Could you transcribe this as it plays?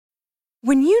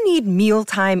When you need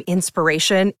mealtime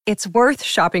inspiration, it's worth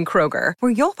shopping Kroger,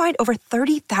 where you'll find over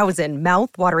 30,000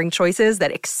 mouth-watering choices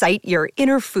that excite your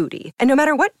inner foodie. And no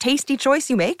matter what tasty choice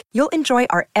you make, you'll enjoy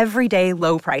our everyday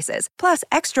low prices, plus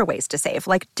extra ways to save,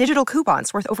 like digital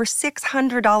coupons worth over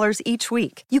 $600 each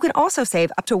week. You can also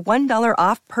save up to $1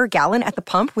 off per gallon at the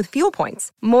pump with fuel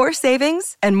points. More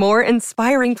savings and more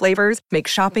inspiring flavors make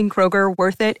shopping Kroger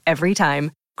worth it every time.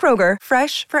 Kroger,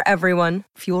 fresh for everyone.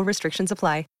 Fuel restrictions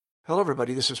apply. Hello,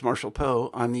 everybody. This is Marshall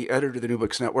Poe. I'm the editor of the New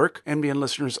Books Network. NBN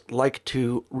listeners like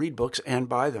to read books and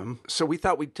buy them. So we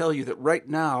thought we'd tell you that right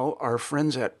now, our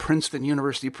friends at Princeton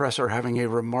University Press are having a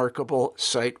remarkable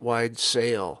site-wide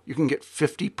sale. You can get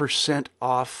 50%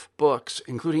 off books,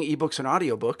 including ebooks and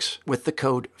audiobooks, with the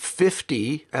code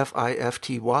 50,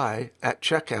 F-I-F-T-Y, at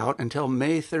checkout until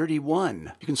May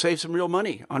 31. You can save some real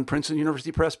money on Princeton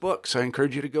University Press books. I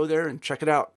encourage you to go there and check it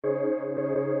out.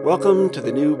 Welcome to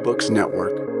the New Books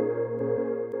Network.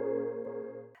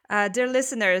 Dear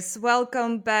listeners,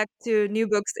 welcome back to New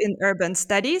Books in Urban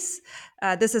Studies.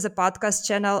 This is a podcast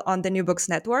channel on the New Books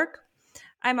Network.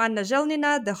 I'm Anna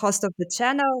Zelnina, the host of the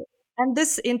channel, and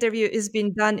this interview is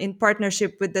being done in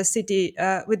partnership with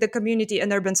the Community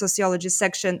and Urban Sociology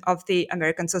section of the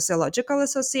American Sociological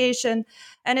Association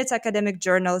and its academic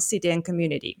journal, City and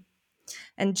Community.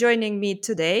 And joining me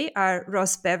today are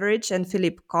Ross Beveridge and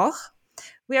Philippe Koch.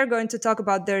 We are going to talk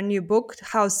about their new book,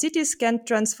 How Cities Can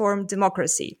Transform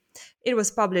Democracy. It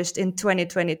was published in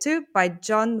 2022 by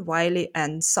John Wiley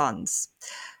and Sons.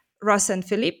 Ross and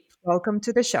Philippe, welcome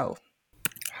to the show.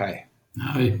 Hi.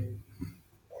 Hi.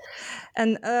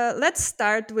 And let's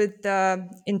start with the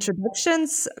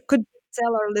introductions. Could you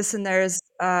tell our listeners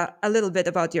a little bit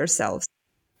about yourselves?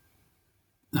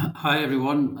 Hi,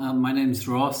 everyone. My name is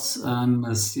Ross. I'm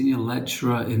a senior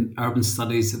lecturer in urban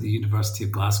studies at the University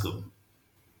of Glasgow.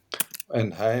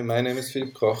 And hi, my name is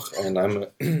Philippe Koch, and I'm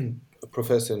a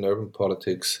professor in urban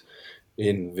politics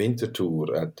in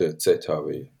Winterthur at the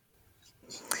ZHW.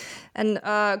 And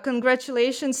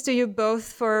congratulations to you both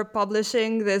for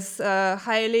publishing this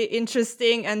highly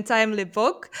interesting and timely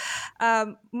book.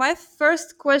 My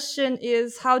first question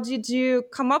is, how did you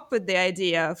come up with the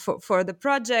idea for the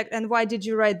project, and why did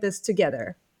you write this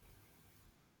together?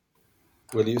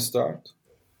 Will you start?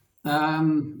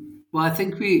 Well, I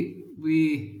think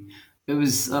it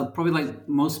was probably like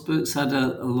most books had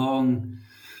a long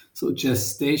sort of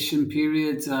gestation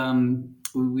period.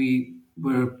 We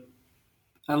were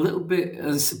a little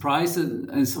bit surprised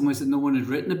in some ways that no one had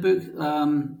written a book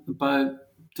about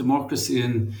democracy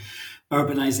and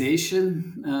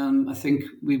urbanization. I think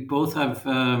we both have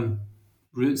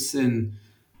roots in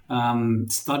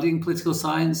studying political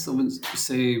science. I wouldn't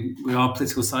say we are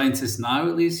political scientists now,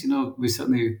 at least. You know, we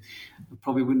certainly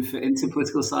probably wouldn't fit into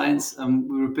political science.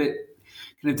 We were a bit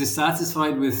kind of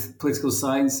dissatisfied with political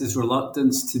science's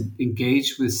reluctance to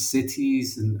engage with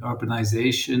cities and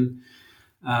urbanization.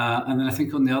 And then I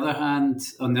think on the other hand,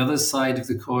 on the other side of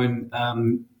the coin,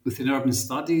 within urban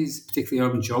studies, particularly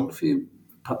urban geography,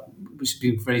 which has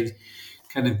been very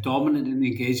kind of dominant in the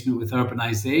engagement with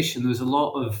urbanization, there was a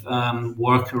lot of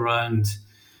work around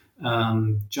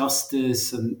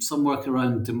justice and some work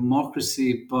around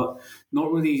democracy, but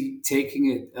not really taking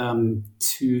it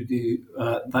to the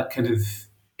that kind of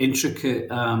intricate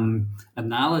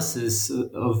analysis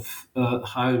of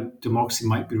how democracy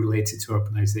might be related to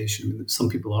urbanization. Some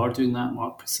people are doing that.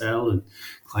 Mark Purcell and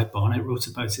Clive Barnett wrote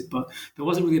about it, but there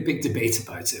wasn't really a big debate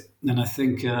about it. And I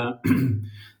think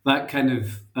that kind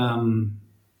of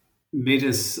made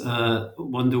us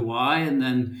wonder why. And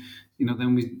then,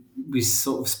 then we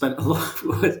sort of spent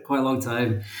quite a long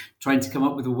time trying to come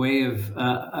up with a way of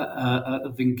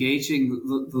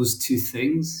engaging those two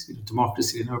things,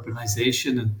 democracy and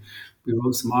urbanization. And we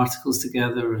wrote some articles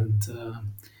together, and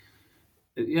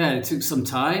it took some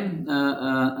time,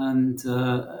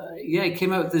 it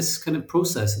came out of this kind of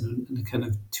process and a kind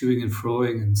of toing and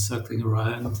froing and circling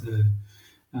around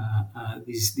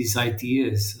these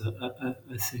ideas.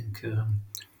 I think.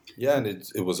 And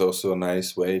it was also a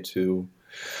nice way to,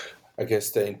 I guess,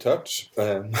 stay in touch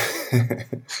and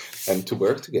to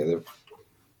work together.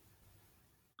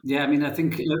 Yeah, I mean, I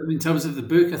think in terms of the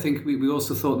book, I think we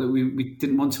also thought that we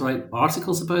didn't want to write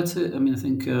articles about it. I mean, I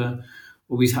think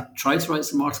we tried to write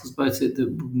some articles about it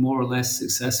that were more or less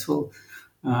successful.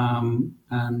 And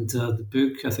the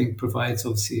book, I think, provides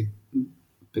obviously a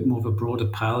bit more of a broader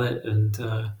palette. And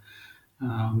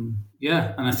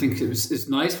and I think it's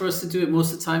nice for us to do it.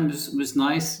 Most of the time it was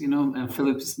nice,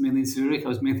 Philip's mainly in Zurich, I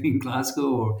was mainly in Glasgow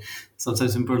or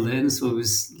sometimes in Berlin, so it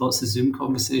was lots of Zoom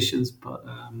conversations, but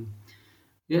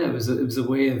it was a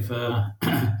way of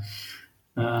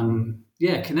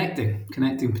connecting,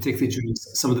 particularly during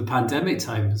some of the pandemic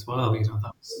time as well.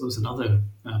 That was another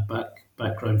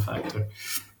background factor.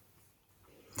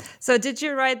 So did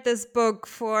you write this book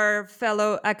for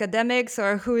fellow academics,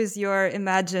 or who is your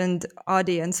imagined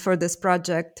audience for this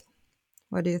project?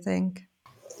 What do you think?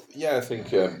 Yeah, I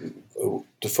think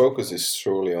the focus is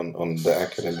surely on the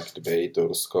academic debate or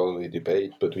the scholarly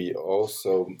debate, but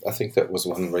I think that was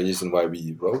one reason why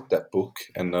we wrote that book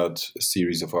and not a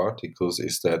series of articles,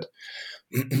 is that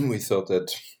we thought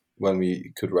that when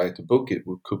we could write a book, it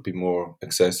could be more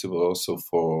accessible also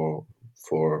for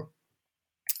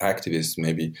activists,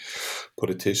 maybe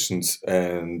politicians,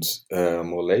 and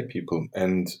more lay people.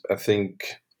 And I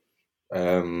think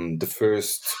the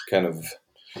first kind of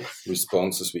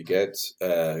responses we get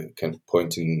can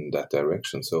point in that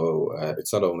direction. So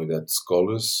it's not only that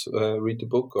scholars read the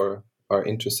book or are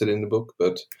interested in the book,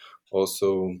 but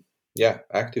also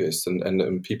activists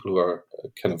and people who are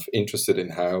kind of interested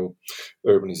in how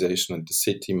urbanization and the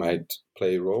city might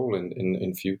play a role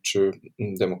in future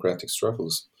democratic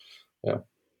struggles.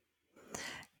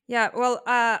 Yeah, well,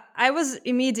 I was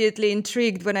immediately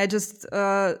intrigued when I just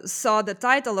saw the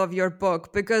title of your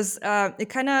book, because it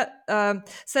kind of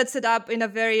sets it up in a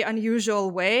very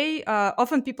unusual way.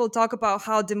 Often people talk about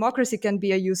how democracy can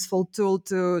be a useful tool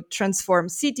to transform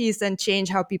cities and change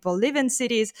how people live in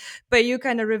cities, but you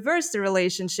kind of reverse the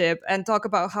relationship and talk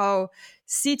about how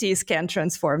cities can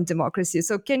transform democracy.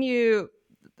 So can you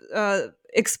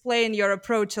explain your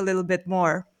approach a little bit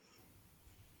more?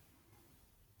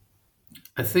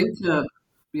 I think, I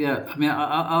mean,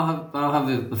 I'll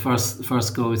have the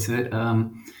first go at it. The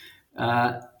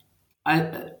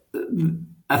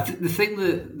thing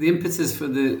that the impetus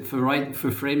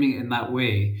for framing it in that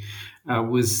way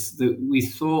was that we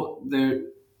thought there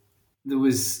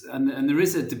was and there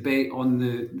is a debate on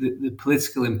the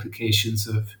political implications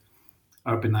of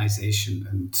urbanization,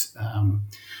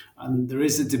 and there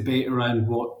is a debate around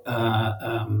what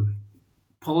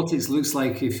politics looks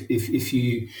like if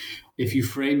you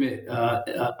frame it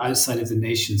outside of the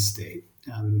nation state,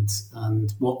 and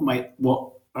what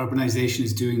urbanization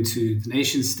is doing to the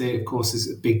nation state, of course,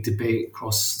 is a big debate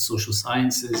across social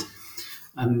sciences.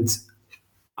 And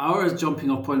our jumping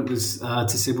off point was to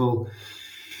say, well,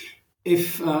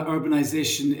 if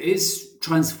urbanization is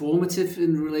transformative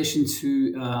in relation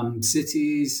to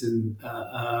cities, and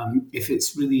if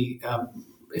it's really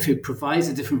if it provides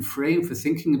a different frame for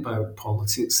thinking about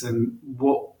politics, and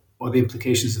what are the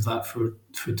implications of that for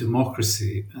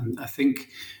democracy? And I think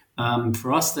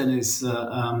for us then is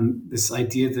this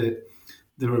idea that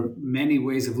there are many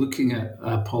ways of looking at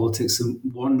politics, and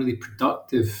one really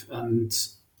productive, and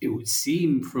it would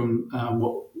seem from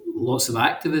what lots of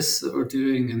activists are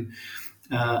doing, and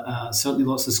certainly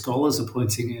lots of scholars are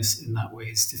pointing us in that way,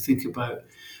 is to think about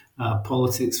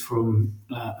politics from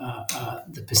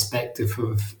the perspective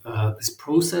of this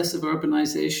process of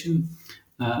urbanization,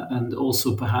 and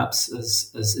also perhaps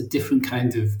as a different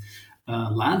kind of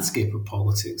landscape of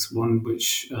politics, one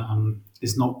which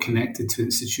is not connected to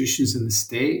institutions in the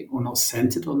state or not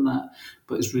centered on that,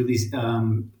 but is really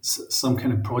some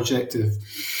kind of project of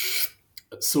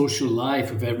social life,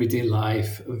 of everyday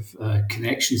life, of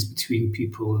connections between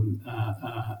people,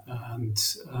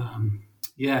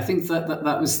 I think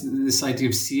that was this idea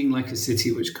of seeing like a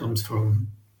city, which comes from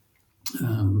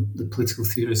the political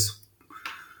theorist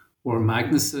Warren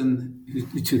Magnuson,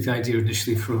 who took the idea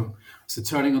initially from, so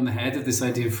turning on the head of this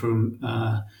idea from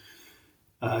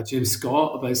James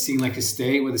Scott about seeing like a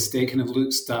state, where the state kind of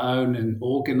looks down and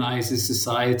organizes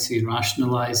society and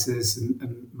rationalizes.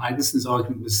 And Magnuson's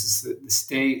argument was that the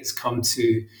state has come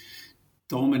to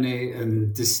dominate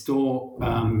and distort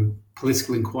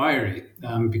political inquiry,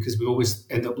 because we always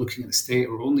end up looking at the state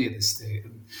or only at the state.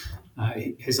 And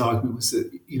his argument was that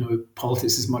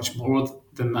politics is much more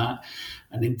than that,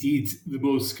 and indeed the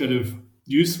most kind of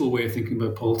useful way of thinking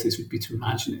about politics would be to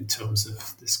imagine it in terms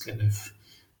of this kind of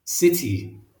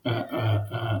city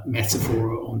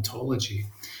metaphor or ontology.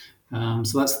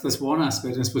 So that's one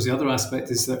aspect. And I suppose the other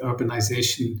aspect is that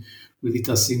urbanization really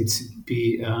does seem to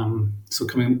be, so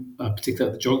coming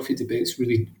particularly at the geography debates,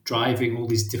 really driving all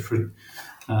these different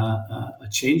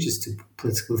changes to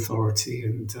political authority.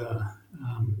 And I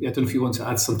don't know if you want to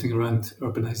add something around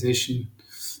urbanization,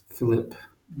 Philip.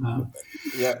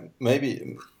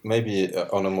 Maybe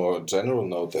on a more general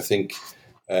note, I think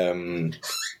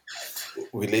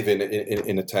we live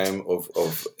in a time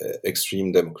of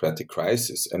extreme democratic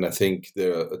crisis, and I think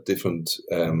there are different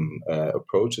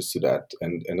approaches to that,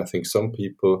 and I think some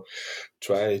people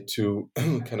try to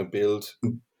kind of build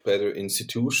better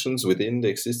institutions within the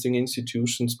existing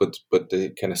institutions, but they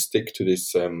kind of stick to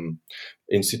this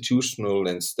institutional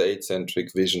and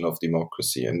state-centric vision of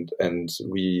democracy. And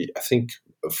we, I think,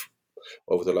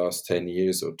 over the last 10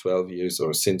 years or 12 years,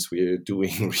 or since we're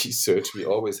doing research, we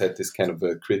always had this kind of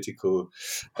a critical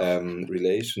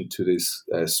relation to this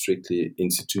strictly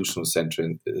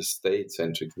institutional-centric,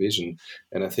 state-centric vision.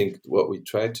 And I think what we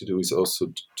try to do is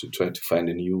also to try to find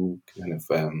a new kind of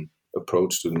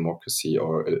approach to democracy,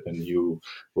 or a new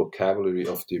vocabulary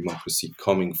of democracy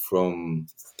coming from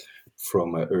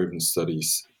an urban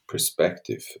studies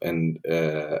perspective. And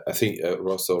I think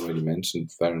Ross already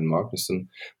mentioned Farron Magnuson,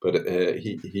 but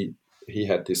he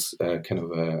had this kind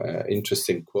of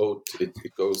interesting quote. It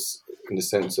goes in the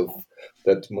sense of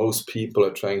that most people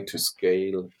are trying to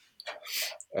scale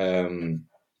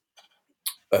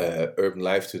urban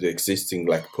life to the existing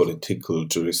political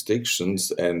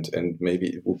jurisdictions, and maybe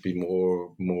it would be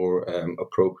more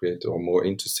appropriate or more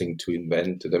interesting to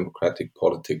invent a democratic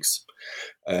politics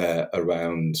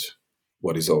around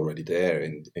what is already there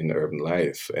in urban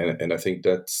life. And I think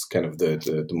that's kind of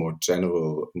the more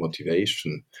general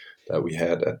motivation that we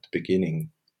had at the beginning.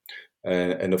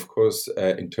 And of course,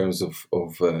 in terms of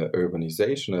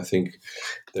urbanization, I think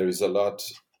there is a lot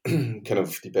kind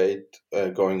of debate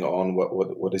going on.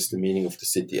 What is the meaning of the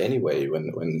city anyway,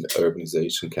 when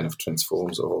urbanization kind of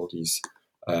transforms all these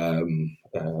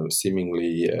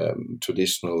seemingly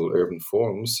traditional urban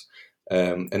forms.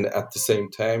 And at the same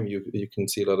time, you can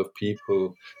see a lot of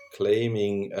people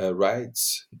claiming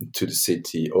rights to the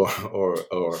city, or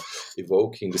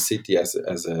evoking the city as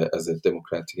a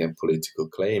democratic and political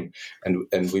claim,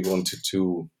 and we wanted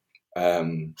to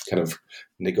kind of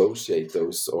negotiate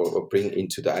those, or bring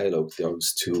into dialogue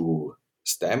those two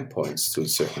standpoints to a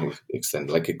certain extent,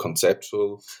 like a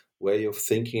conceptual way of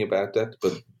thinking about that,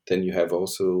 but then you have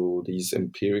also these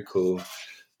empirical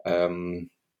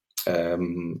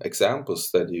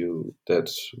examples that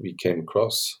we came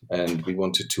across, and we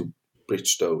wanted to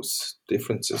bridge those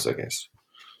differences, I guess.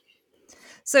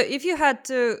 So if you had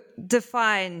to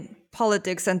define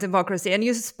politics and democracy, and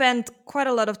you spent quite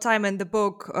a lot of time in the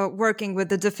book working with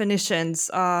the definitions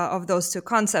of those two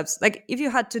concepts, like if you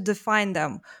had to define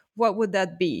them, what would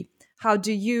that be? How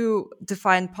do you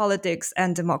define politics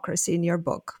and democracy in your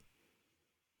book?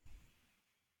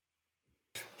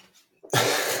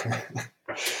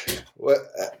 Well,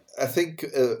 I think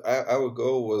our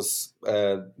goal was,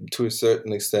 to a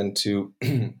certain extent, to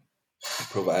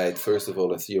provide, first of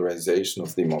all, a theorization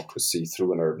of democracy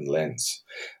through an urban lens.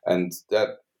 And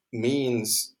that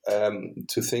means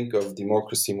to think of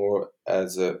democracy more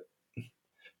as through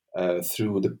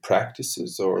the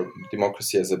practices, or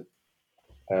democracy as a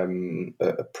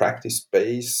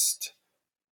practice-based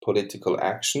political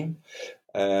action.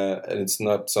 And it's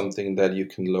not something that you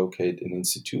can locate in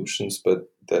institutions, but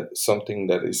that's something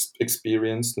that is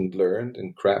experienced and learned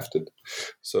and crafted.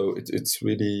 So it's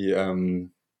really,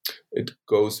 it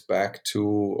goes back to,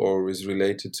 or is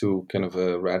related to, kind of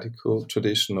a radical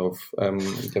tradition of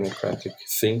democratic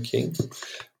thinking,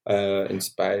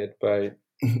 inspired by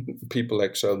people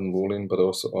like Sheldon Wolin, but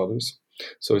also others.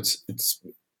 So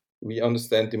we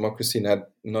understand democracy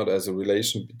not as a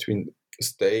relation between a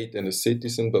state and a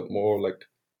citizen, but more like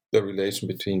the relation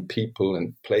between people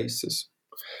and places.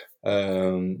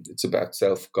 It's about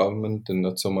self-government and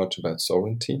not so much about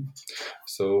sovereignty.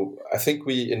 So I think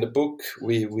in the book,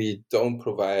 we don't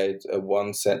provide a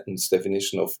one-sentence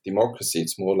definition of democracy.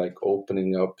 It's more like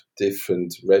opening up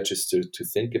different registers to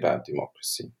think about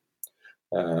democracy.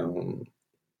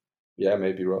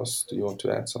 Maybe Ross, do you want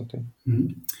to add something?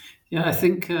 Mm-hmm. Yeah, I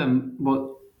think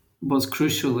what's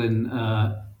crucial in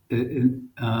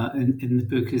the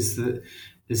book is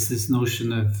this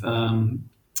notion of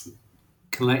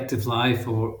collective life,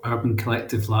 or urban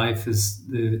collective life, is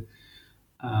the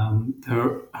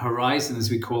horizon,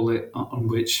 as we call it, on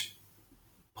which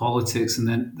politics and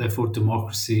then therefore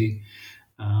democracy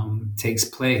takes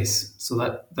place. So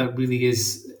that really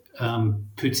is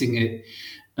putting it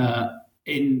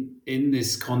in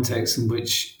this context in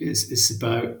which it's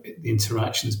about the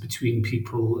interactions between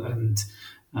people, and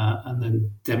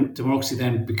then democracy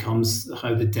then becomes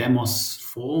how the demos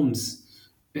forms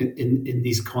in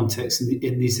these contexts,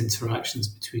 in these interactions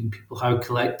between people, how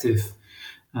collective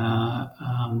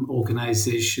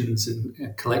organizations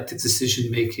and collective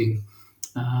decision making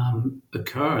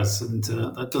occurs, and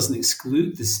that doesn't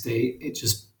exclude the state. It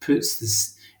just puts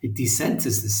this. It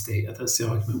decenters the state. That's the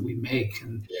argument we make,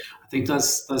 and I think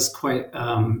that's quite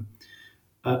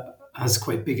has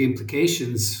quite big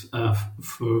implications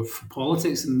for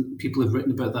politics. And people have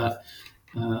written about that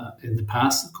in the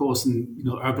past, of course, and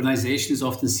urbanization is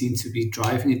often seen to be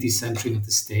driving a decentering of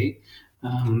the state.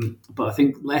 But I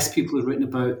think less people have written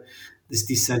about this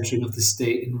decentering of the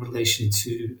state in relation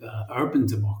to urban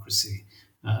democracy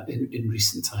in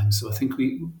recent times. So I think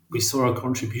we saw our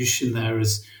contribution there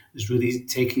as really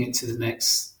taking it to the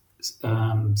next,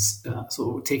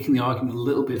 sort of taking the argument a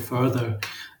little bit further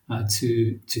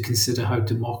to consider how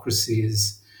democracy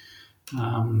is,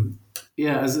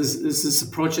 as a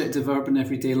project of urban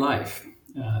everyday life.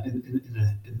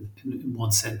 In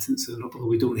one sentence, although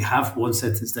we don't really have one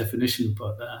sentence definition,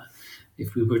 but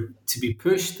if we were to be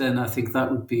pushed, then I think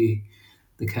that would be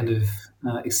the kind of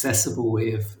accessible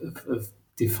way of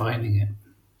defining it.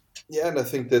 Yeah, and I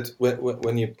think that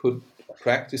when you put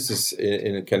practices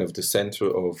in a kind of the center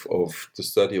of the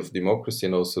study of democracy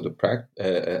and also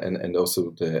and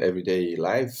also the everyday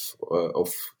life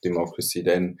of democracy,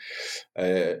 then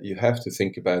you have to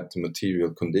think about the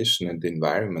material condition and the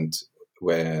environment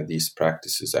where these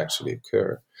practices actually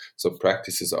occur. So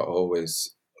practices are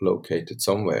always located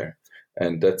somewhere.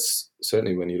 And that's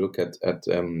certainly when you look at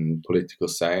political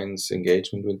science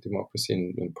engagement with democracy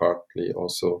and partly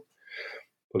also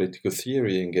political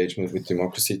theory engagement with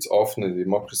democracy, it's often a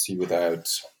democracy without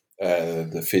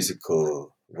the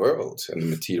physical world and the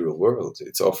material world.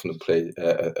 It's often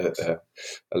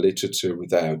a literature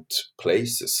without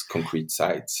places, concrete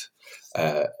sites,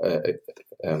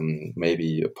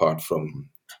 maybe apart from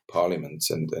parliaments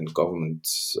and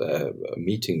governments'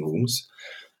 meeting rooms.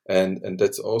 And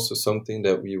that's also something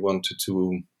that we wanted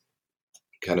to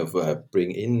kind of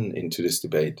bring into this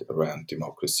debate around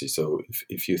democracy. So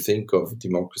if you think of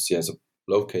democracy as a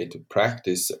located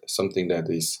practice, something that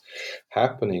is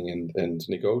happening and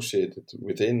negotiated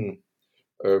within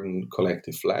urban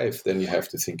collective life, then you have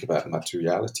to think about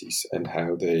materialities and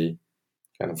how they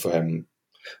kind of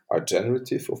are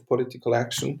generative of political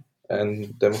action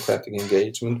and democratic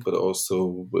engagement, but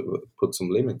also put some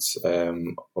limits of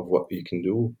what you can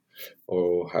do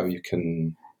or how you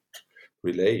can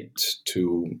relate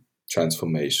to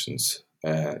transformations.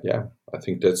 I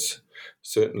think that's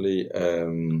certainly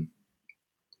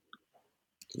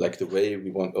like the way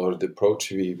we want, or the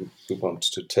approach we want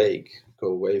to take, go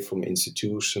away from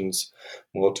institutions,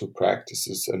 more to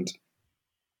practices, and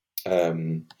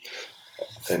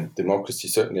democracy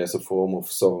certainly as a form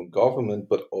of sovereign government,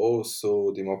 but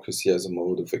also democracy as a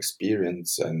mode of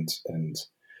experience and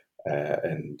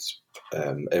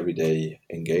everyday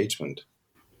engagement.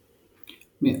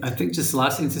 I think just the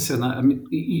last thing to say on that,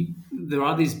 there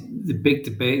are the big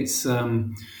debates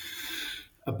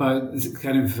about the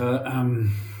kind of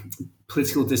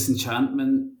political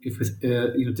disenchantment,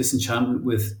 disenchantment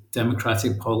with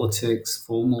democratic politics,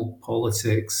 formal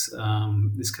politics.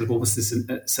 This kind of almost this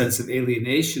sense of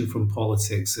alienation from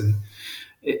politics, and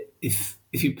if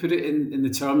you put it in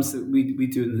the terms that we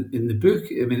do in the book,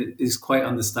 it is quite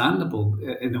understandable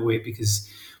in a way, because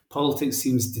politics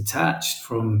seems detached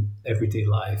from everyday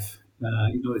life.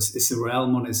 It's a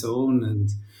realm on its own, and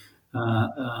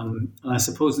I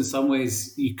suppose in some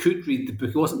ways you could read the book.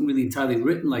 It wasn't really entirely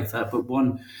written like that, but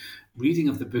one reading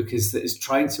of the book is that it's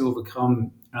trying to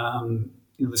overcome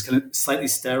this kind of slightly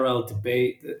sterile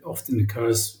debate that often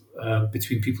occurs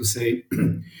between people say,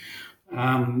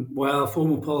 well,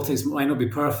 formal politics might not be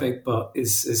perfect, but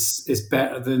it's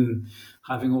better than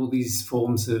having all these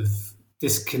forms of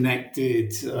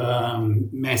disconnected,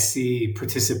 messy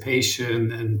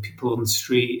participation and people on the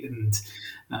street, and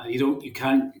you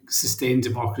can't sustain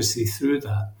democracy through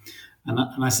that. And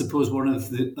I suppose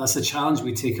that's a challenge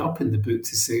we take up in the book,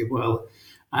 to say, well,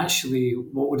 actually,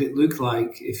 what would it look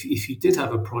like if you did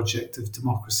have a project of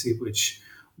democracy which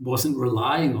wasn't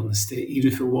relying on the state,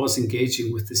 even if it was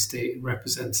engaging with the state in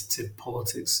representative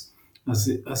politics as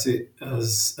it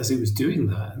was doing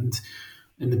that. And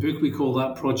in the book, we call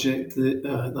that project,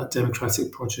 that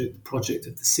democratic project, the project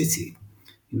of the city.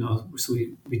 So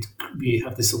we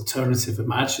have this alternative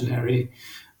imaginary,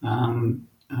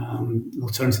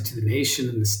 alternative to the nation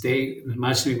and the state, an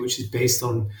imaginary which is based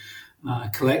on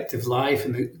collective life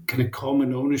and the kind of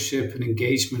common ownership and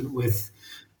engagement with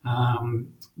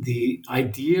the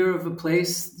idea of a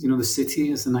place. The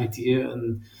city as an idea,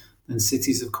 and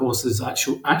cities, of course, as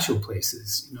actual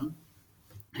places.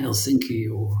 Helsinki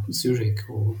or Zurich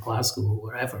or Glasgow or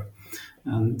wherever.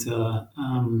 And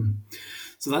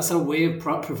so that's our way of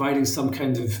providing some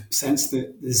kind of sense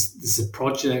that there's a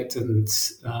project, and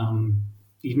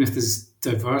even if there's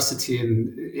diversity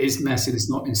and it is messy, it's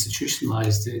not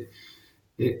institutionalized,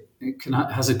 it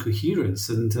has a coherence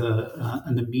and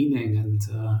a meaning,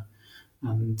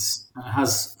 and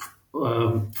has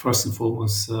first and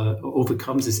foremost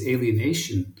overcomes this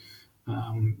alienation,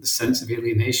 the sense of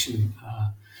alienation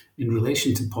in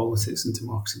relation to politics and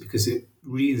democracy, because it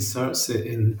reinserts it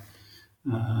in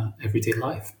everyday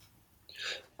life.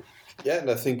 Yeah,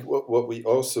 and I think what we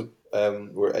also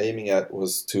were aiming at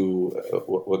was to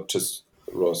what just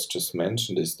Ross just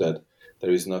mentioned, is that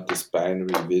there is not this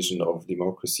binary vision of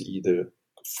democracy either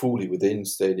fully within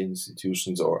state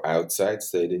institutions or outside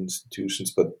state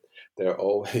institutions, but they're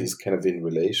always kind of in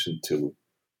relation to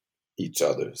each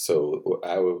other. So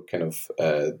our kind of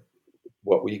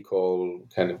what we call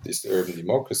kind of this urban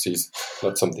democracy is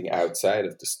not something outside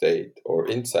of the state or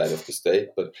inside of the state,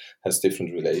 but has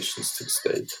different relations to the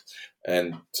state.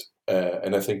 And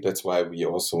I think that's why we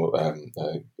also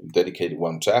dedicated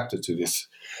one chapter to this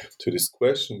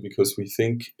question, because we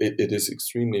think it is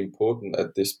extremely important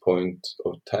at this point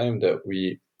of time that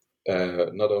we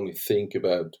not only think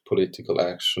about political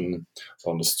action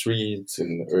on the streets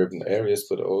in urban areas,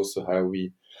 but also how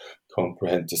we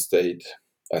comprehend the state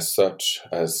as such,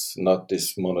 as not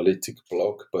this monolithic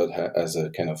block, but as a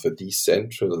kind of a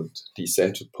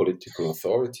decentralized political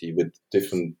authority with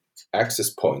different access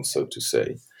points, so to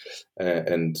say.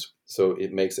 And so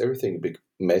it makes everything a bit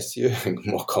messier and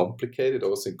more complicated,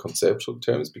 also in conceptual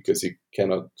terms, because you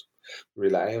cannot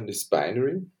rely on this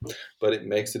binary, but it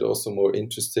makes it also more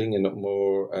interesting and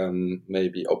more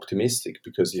maybe optimistic,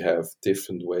 because you have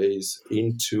different ways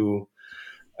into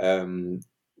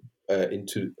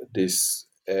this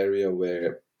area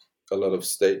where a lot of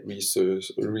state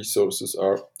resources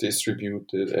are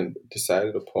distributed and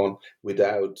decided upon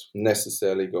without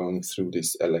necessarily going through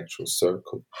this electoral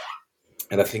circle.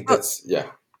 And I think that's,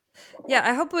 Yeah,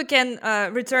 I hope we can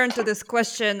return to this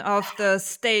question of the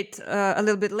state a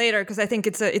little bit later, because I think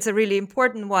it's a really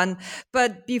important one.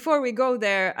 But before we go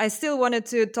there, I still wanted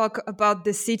to talk about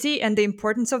the city and the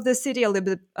importance of the city a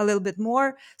little bit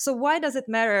more. So why does it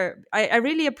matter? I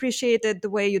really appreciated the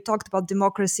way you talked about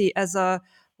democracy as a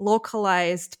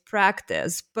localized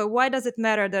practice, but why does it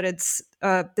matter that it's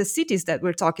the cities that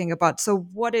we're talking about? So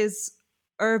what is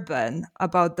urban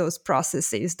about those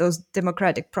processes, those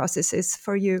democratic processes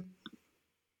for you?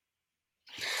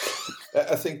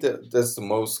 I think that that's the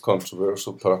most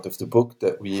controversial part of the book,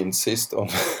 that we insist on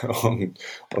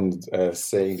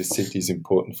saying the city is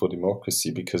important for democracy,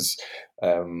 because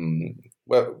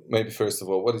well, maybe first of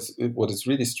all, what is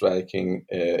really striking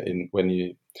in when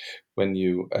you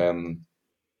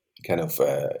kind of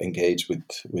engage with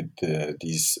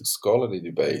these scholarly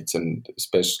debates, and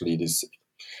especially these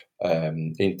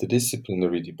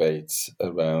interdisciplinary debates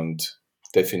around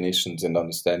definitions and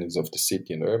understandings of the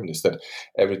city and urban, is that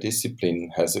every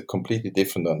discipline has a completely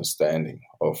different understanding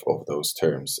of those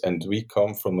terms. And we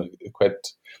come from a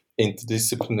quite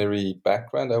interdisciplinary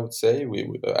background, I would say.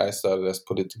 I started as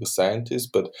political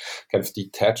scientist, but kind of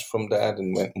detached from that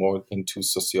and went more into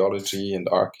sociology and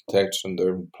architecture and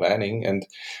urban planning. And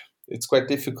it's quite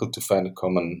difficult to find a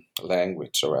common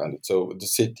language around it. So the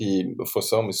city, for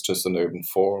some, is just an urban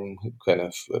form, kind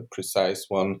of a precise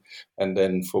one. And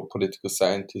then for political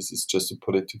scientists, it's just a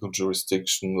political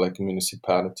jurisdiction like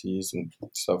municipalities and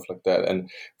stuff like that. And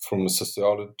from a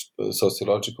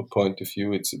sociological point of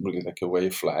view, it's really like a way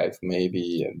of life,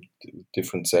 maybe, and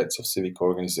different sets of civic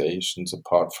organizations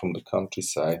apart from the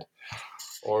countryside,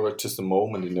 or just a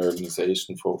moment in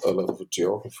urbanization for a lot of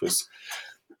geographers.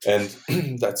 And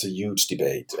that's a huge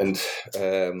debate, and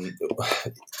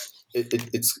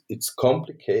it's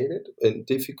complicated and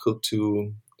difficult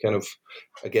to kind of,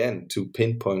 again, to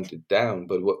pinpoint it down.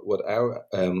 But what our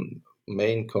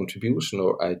main contribution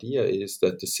or idea is,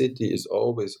 that the city is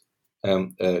always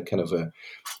kind of a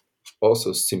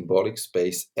also symbolic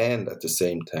space, and at the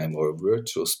same time, or a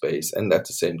virtual space, and at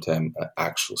the same time, an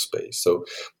actual space. So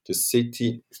the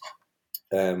city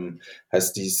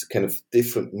has these kind of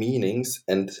different meanings,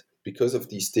 and because of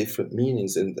these different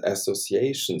meanings and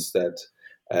associations that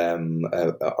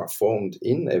are formed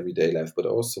in everyday life, but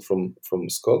also from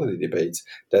scholarly debates,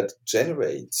 that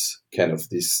generates kind of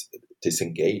this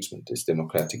engagement, this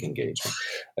democratic engagement.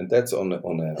 And that's on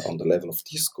the level of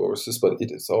discourses, but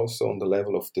it is also on the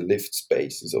level of the lived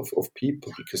spaces of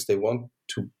people, because they want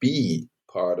to be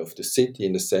part of the city,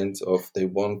 in the sense of they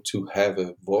want to have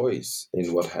a voice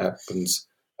in what happens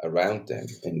around them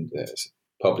in the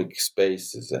public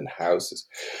spaces and houses.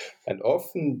 And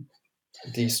often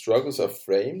these struggles are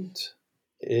framed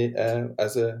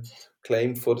as a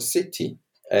claim for the city.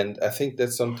 And I think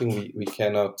that's something we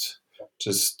cannot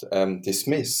just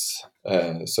dismiss.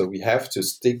 So we have to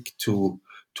stick to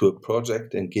a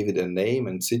project and give it a name.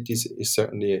 And cities is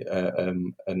certainly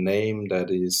a name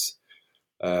that is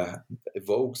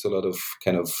evokes a lot of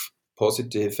kind of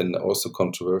positive and also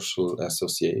controversial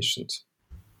associations.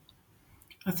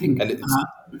 I think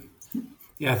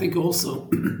Yeah, I think also,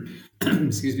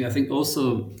 excuse me, I think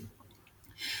also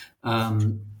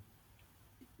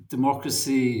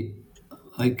democracy,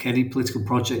 like any political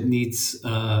project, needs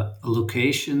a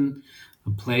location,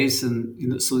 a place,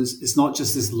 and so it's not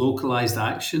just this localized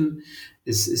action.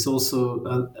 It's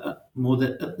also more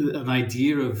an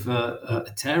idea of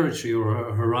a territory or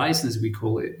a horizon, as we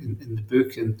call it in the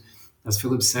book. And as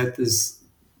Philip said, the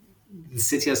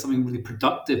city has something really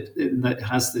productive in that it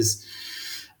has this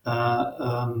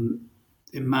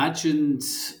imagined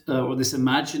or this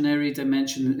imaginary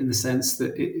dimension, in the sense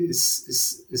that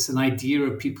it's an idea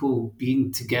of people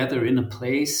being together in a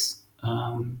place.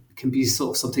 It can be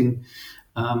sort of something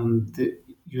that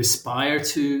you aspire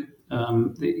to,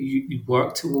 that you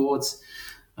work towards.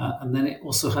 And then it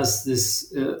also has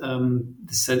this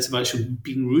sense of actually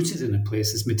being rooted in a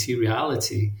place, this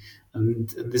materiality, and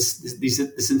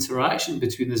this interaction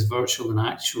between this virtual and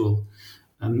actual,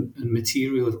 and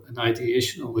material and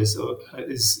ideational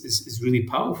is really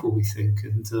powerful, we think.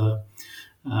 And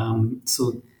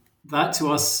so that to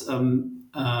us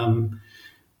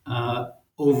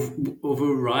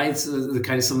overrides some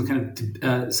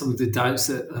of the doubts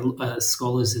that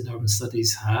scholars in urban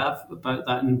studies have about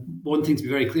that. And one thing to be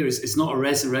very clear is it's not a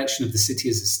resurrection of the city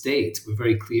as a state. We're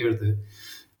very clear that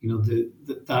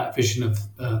that vision of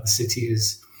the city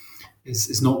is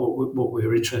not what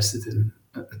we're interested in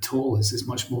at all. Is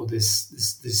much more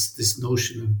this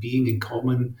notion of being in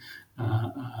common,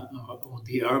 or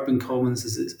the urban commons,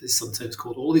 as it's sometimes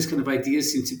called. All these kind of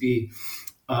ideas seem to be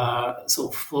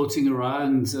sort of floating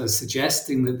around,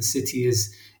 suggesting that the city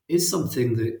is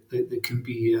something that can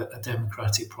be a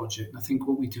democratic project. And I think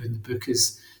what we do in the book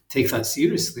is take that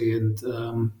seriously and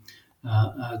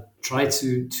try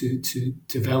to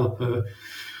develop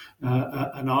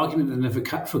an argument and a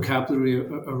vocabulary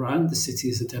around the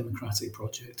city as a democratic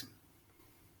project.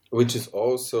 Which is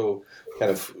also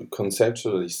kind of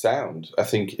conceptually sound. I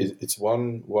think it's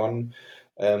one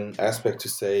aspect to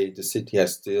say the city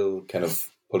has still kind of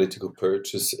political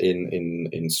purchase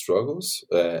in struggles,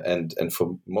 and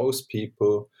for most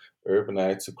people,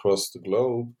 urbanites across the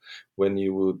globe, when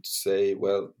you would say,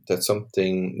 well, that's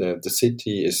something, the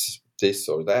city is this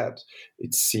or that,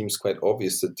 it seems quite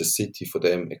obvious that the city for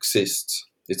them exists.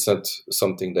 It's not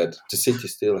something that the city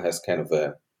still has kind of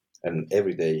an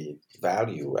everyday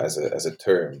value as a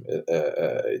term.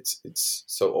 It's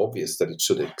so obvious that it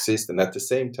should exist, and at the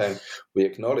same time, we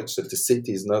acknowledge that the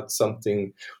city is not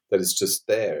something that is just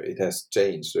there. It has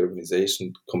changed.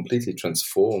 Urbanization completely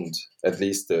transformed, at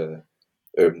least the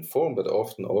urban form, but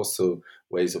often also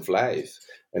ways of life.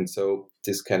 And so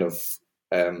this kind of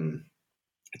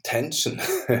tension,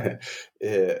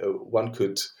 one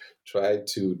could try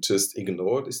to just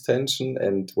ignore this tension,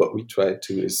 and what we try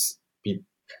to is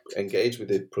engage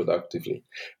with it productively.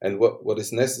 And what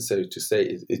is necessary to say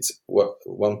is, it's what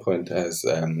one point, as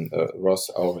Ross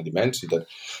already mentioned, that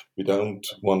we don't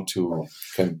want to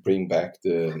kind of bring back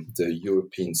the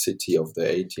European city of the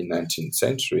 18th, 19th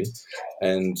century.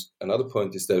 And another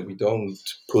point is that we don't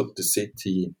put the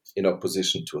city in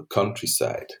opposition to a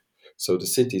countryside. So the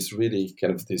city is really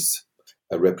kind of this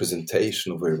a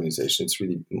representation of urbanization. It's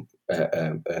really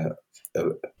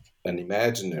an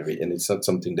imaginary, and it's not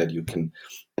something that you can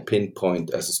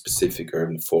pinpoint as a specific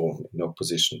urban form in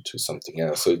opposition to something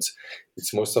else. So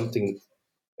it's more something,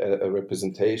 a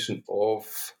representation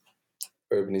of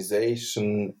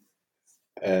urbanization,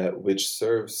 which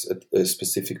serves a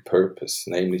specific purpose,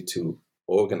 namely to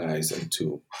organize and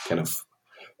to kind of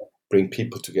bring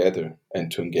people together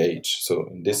and to engage. So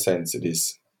in this sense, it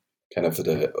is kind of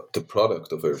the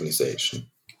product of urbanization.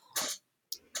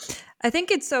 I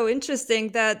think it's so interesting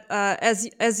that,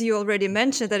 as you already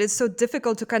mentioned, that it's so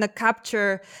difficult to kind of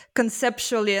capture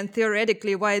conceptually and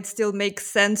theoretically why it still makes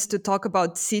sense to talk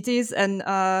about cities and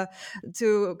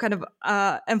to kind of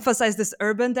emphasize this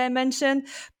urban dimension.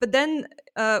 But then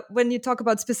when you talk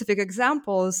about specific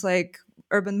examples like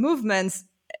urban movements,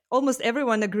 almost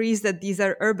everyone agrees that these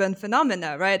are urban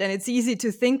phenomena, right? And it's easy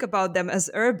to think about them as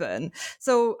urban.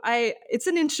 So it's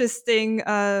an interesting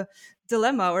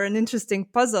dilemma or an interesting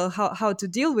puzzle how to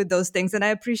deal with those things. And I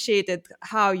appreciated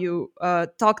how you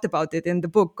talked about it in the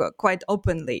book quite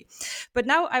openly. But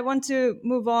now I want to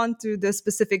move on to the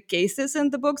specific cases in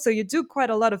the book. So you do quite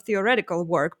a lot of theoretical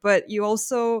work, but you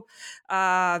also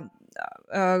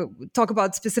talk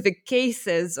about specific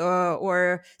cases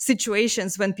or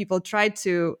situations when people try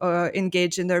to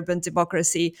engage in urban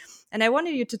democracy. And I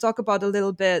wanted you to talk about a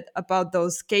little bit about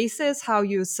those cases, how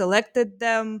you selected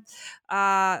them,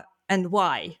 and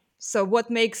why. So what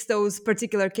makes those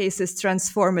particular cases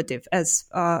transformative as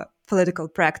political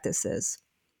practices?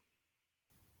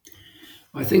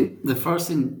 I think the first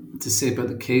thing to say about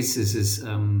the cases is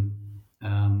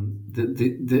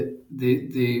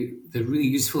they're really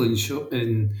useful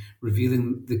in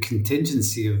revealing the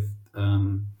contingency of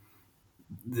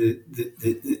the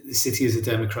city as a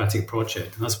democratic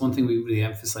project. And that's one thing we really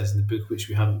emphasize in the book, which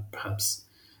we haven't perhaps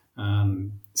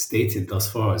stated thus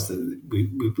far, is that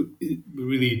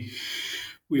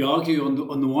we argue on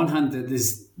the one hand that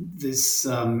this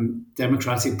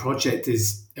democratic project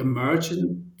is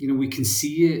emergent. We can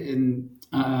see it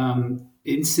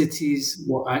in cities,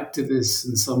 what activists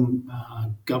and some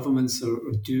governments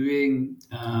are doing,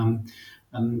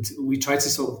 and we try to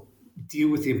sort of deal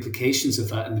with the implications of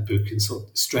that in the book and sort of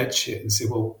stretch it and say,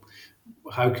 well,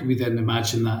 how can we then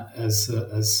imagine that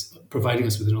as providing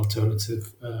us with an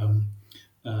alternative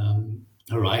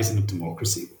horizon of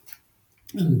democracy?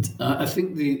 And I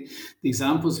think the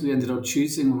examples we ended up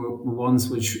choosing were ones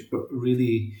which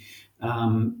really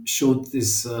showed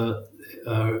this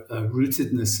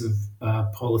rootedness of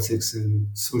politics in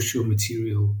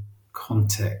socio-material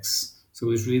contexts. So it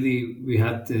was really, we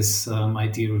had this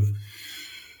idea of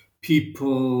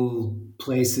people,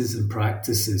 places, and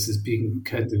practices as being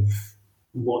kind of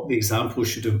what the example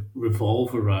should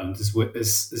revolve around, as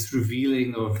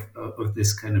revealing of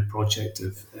this kind of project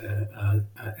of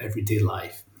everyday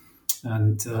life.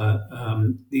 And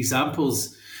the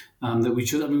examples that we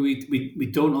chose, I mean, we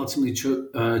don't ultimately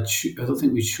I don't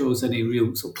think we chose any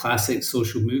real sort of classic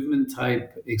social movement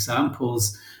type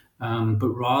examples, but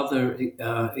rather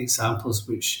examples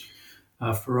which,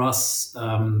 for us,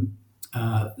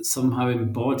 somehow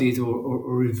embodied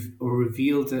or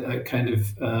revealed a kind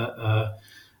of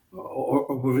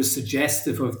or were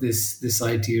suggestive of this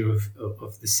idea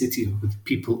of the city with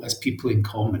people as people in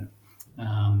common.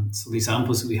 So the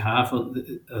examples that we have,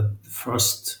 the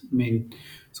first main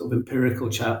sort of empirical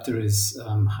chapter is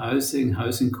housing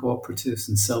cooperatives,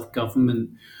 and self-government,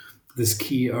 this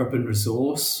key urban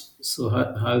resource. So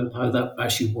how that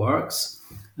actually works.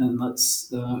 And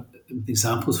that's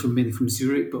examples mainly from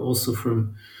Zurich, but also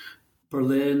from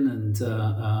Berlin and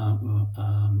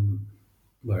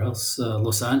where else?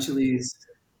 Los Angeles,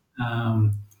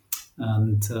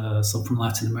 and some from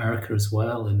Latin America as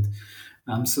well. And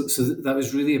so that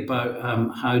was really about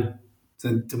how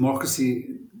the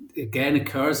democracy again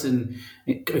occurs in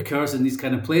these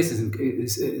kind of places, and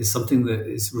is something that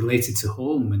is related to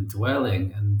home and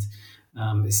dwelling, and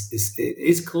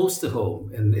is close to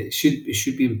home, and it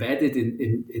should be embedded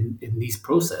in these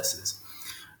processes.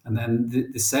 And then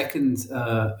the second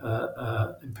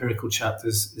empirical chapter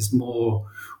is more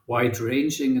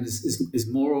wide-ranging, and is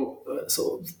more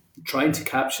sort of trying to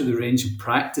capture the range of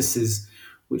practices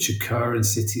which occur in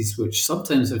cities, which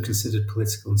sometimes are considered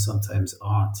political and sometimes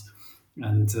aren't.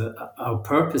 And our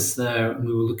purpose there, and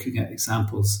we were looking at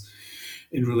examples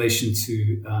in relation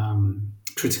to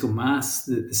critical mass,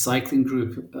 the cycling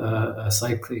group,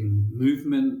 cycling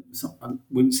movement. So I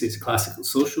wouldn't say it's a classical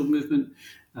social movement,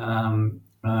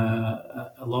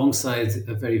 alongside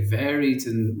a very varied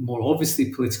and more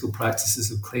obviously political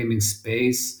practices of claiming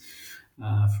space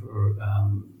for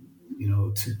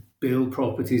to build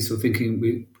properties. So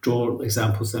we draw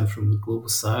examples then from the global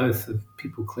south of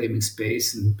people claiming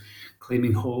space and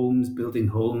claiming homes, building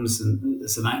homes, and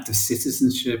as an act of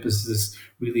citizenship, as this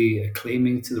really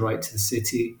claiming to the right to the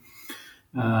city.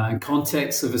 In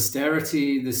context of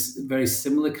austerity, this very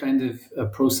similar kind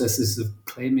of processes of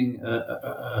claiming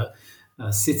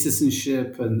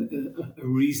citizenship and a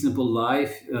reasonable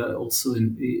life, also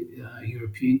in the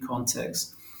European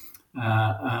context.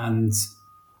 And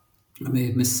I may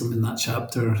have missed some in that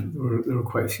chapter. There were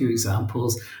quite a few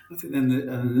examples. I think then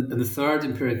the third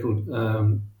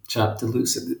empirical chapter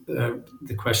looks at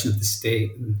the question of the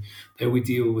state, and how we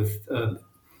deal with the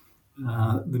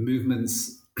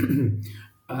movements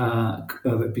that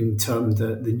have been termed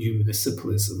the new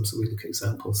municipalism. So we look at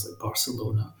examples like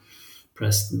Barcelona,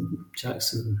 Preston,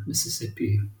 Jackson,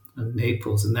 Mississippi, and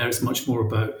Naples. And there it's much more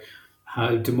about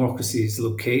how democracy is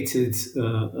located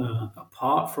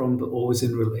apart from, but always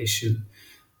in relation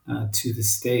to the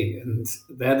state. And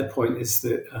there the point is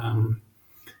that,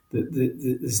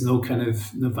 there's no kind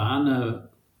of nirvana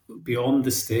beyond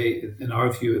the state, in our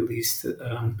view at least,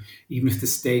 even if the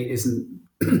state isn't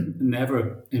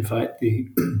never, in fact, the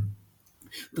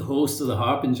host or the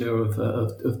harbinger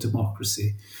of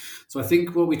democracy. So I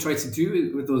think what we try to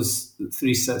do with those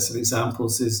three sets of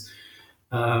examples is,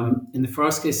 in the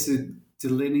first case, to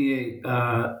delineate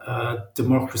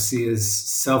democracy as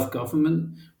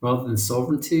self-government rather than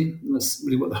sovereignty. That's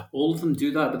really what all of them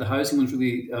do that, but the housing one's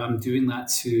really doing that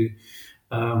to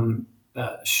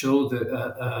show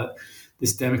that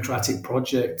this democratic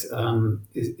project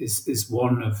is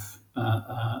one of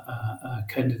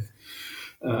kind of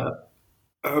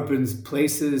urban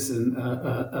places and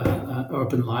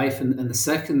urban life, and the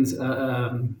second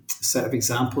set of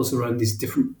examples around these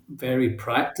different varied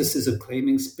practices of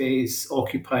claiming space,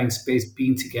 occupying space,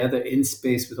 being together in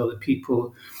space with other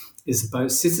people is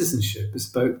about citizenship. It's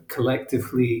about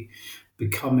collectively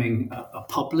becoming a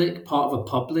public, part of a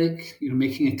public,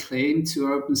 making a claim to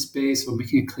urban space or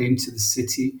making a claim to the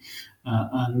city,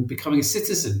 and becoming a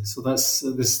citizen. So that's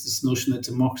this notion that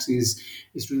democracy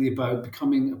is really about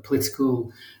becoming a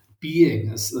political being.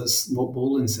 That's what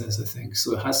Bolin says, I think.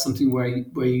 So it has something where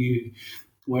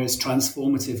it's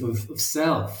transformative of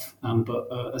self, but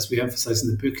as we emphasize in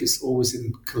the book, it's always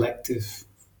in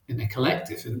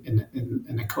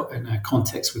a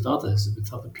context with others,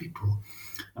 with other people.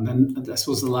 And then I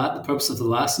suppose the purpose of the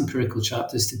last empirical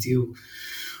chapter is to deal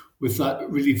with that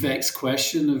really vexed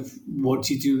question of what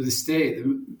do you do with the state?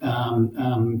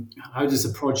 How does a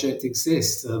project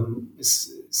exist?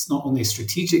 It's not only a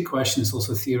strategic question; it's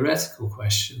also a theoretical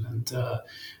question.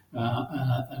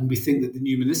 And we think that the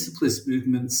new municipalist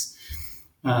movements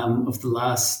of the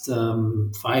last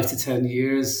 5 to 10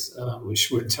 years, which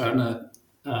were in turn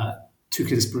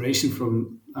took inspiration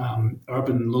from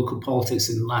urban local politics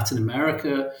in Latin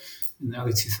America in the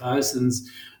early 2000s,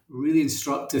 really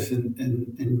instructive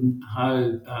in how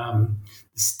the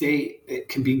state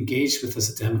can be engaged with as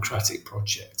a democratic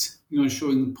project,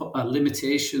 showing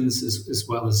limitations as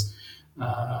well as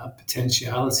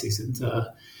potentialities. And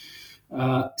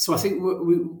so I think what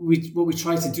we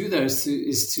try to do there is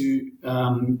to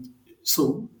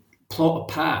sort of plot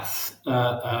a path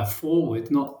forward.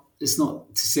 It's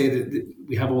not to say that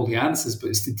we have all the answers, but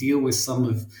it's to deal with some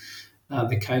of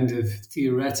the kind of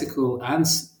theoretical and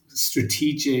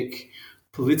strategic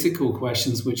political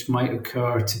questions which might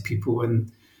occur to people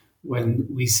when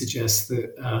we suggest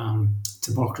that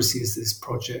democracy is this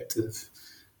project of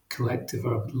collective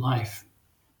urban life.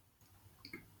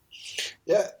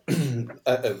 Yeah,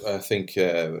 I think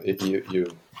you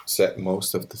said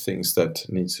most of the things that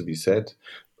needs to be said,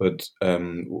 but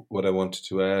what I wanted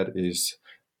to add is,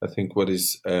 I think what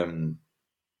is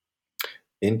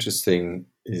interesting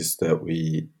is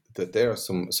that there are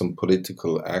some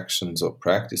political actions or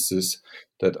practices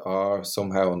that are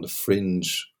somehow on the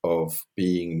fringe of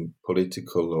being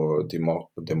political or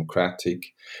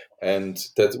democratic, and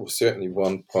that was certainly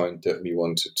one point that we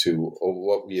wanted to, or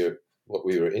what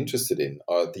we were interested in,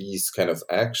 are these kind of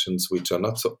actions which are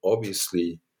not so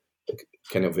obviously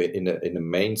kind of in a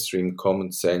mainstream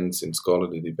common sense in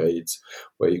scholarly debates,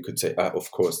 where you could say,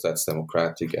 of course that's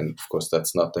democratic, and of course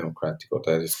that's not democratic, or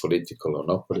that is political or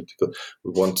not political.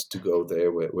 We wanted to go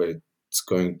there where it's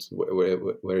going to,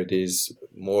 where it is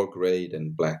more grey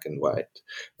than black and white.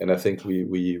 And I think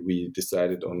we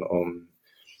decided on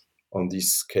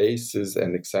these cases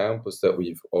and examples that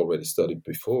we've already studied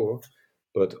before,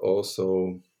 but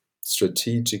also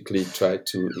strategically try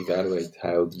to evaluate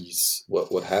how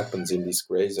what happens in this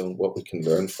gray zone, what we can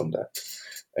learn from that.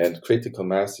 And critical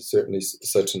mass is certainly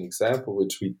such an example,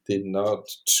 which we did not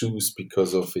choose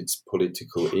because of its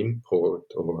political import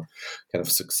or kind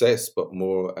of success, but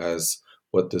more as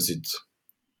what does it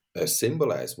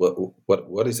symbolize?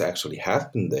 What is actually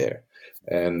happened there?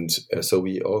 And so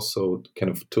we also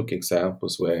kind of took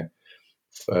examples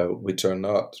which are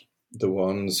not the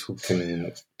ones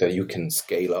that you can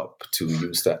scale up, to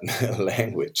use that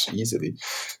language easily,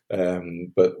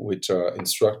 but which are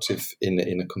instructive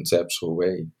in a conceptual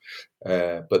way.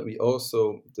 But we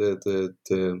also, the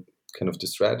kind of the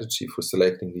strategy for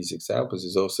selecting these examples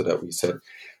is also that we said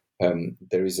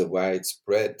there is a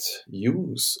widespread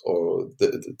use, or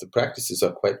the practices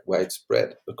are quite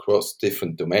widespread across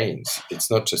different domains.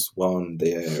 It's not just one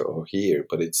there or here,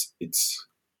 but it's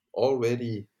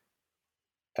already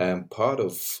part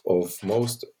of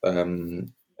most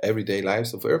everyday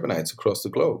lives of urbanites across the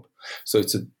globe. So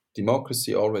it's a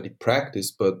democracy already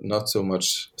practiced, but not so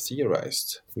much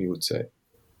theorized, we would say.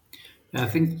 I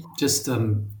think just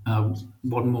one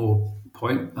more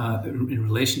point in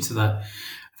relation to that.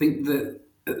 I think that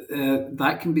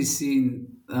that can be seen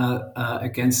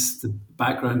against the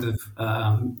background of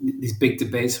these big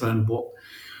debates around what,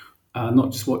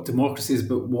 not just what democracy is,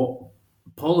 but what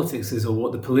politics is, or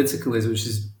what the political is, which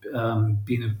has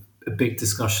been a big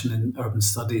discussion in urban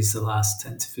studies the last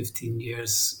 10 to 15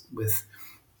 years, with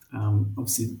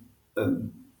obviously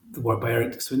the work by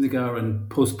Erik Swindegaard and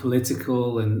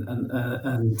post-political and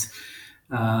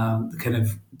the kind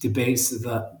of debates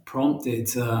that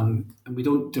prompted. And we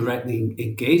don't directly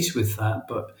engage with that,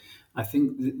 but I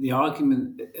think the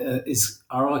argument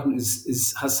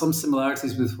has some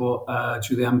similarities with what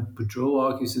Julianne Boudreau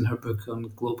argues in her book on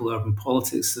global urban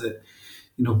politics, that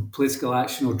political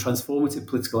action or transformative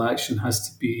political action has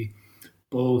to be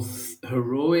both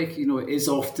heroic, it is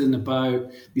often about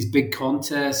these big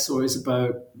contests, or is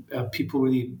about people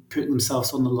really putting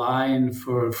themselves on the line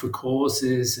for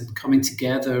causes and coming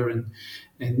together and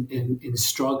in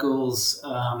struggles.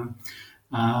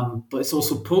 But it's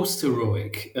also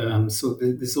post-heroic. So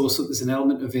there's an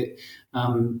element of it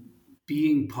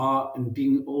being part and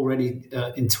being already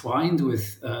entwined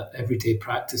with everyday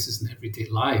practices and everyday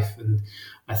life. And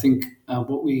I think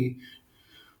what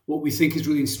we think is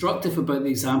really instructive about the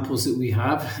examples that we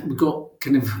have, we've got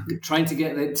kind of trying to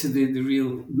get to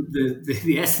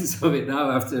the essence of it now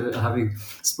after having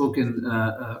spoken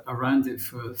around it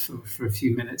for a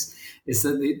few minutes, is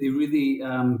that they really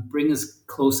bring us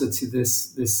closer to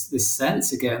this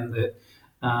sense again that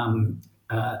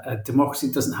democracy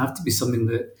doesn't have to be something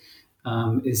that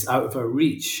is out of our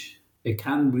reach. It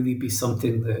can really be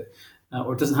something that,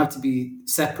 or it doesn't have to be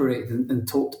separated and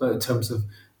talked about in terms of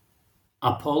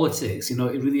our politics. It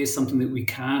really is something that we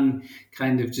can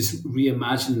kind of just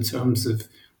reimagine in terms of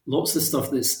lots of stuff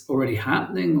that's already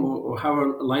happening, or how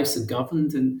our lives are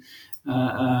governed. And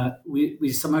we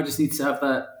somehow just need to have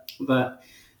that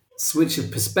switch of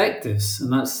perspectives.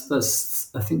 And that's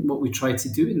I think what we try to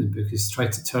do in the book, is try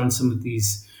to turn some of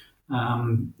these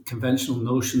conventional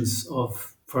notions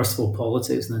of, first of all,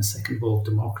 politics, and then second of all,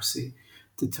 democracy,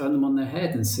 to turn them on their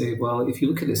head and say, well, if you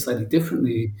look at it slightly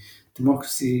differently,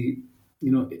 democracy,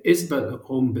 it is about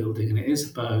home building, and it is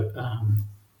about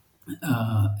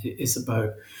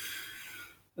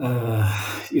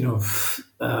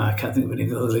I can't think of any of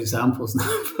the other examples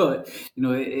now, but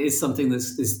it is something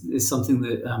is something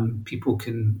that people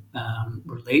can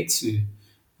relate to,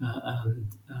 and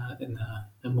in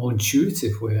a more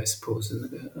intuitive way, I suppose,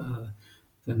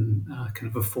 than kind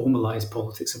of a formalized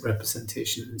politics of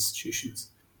representation in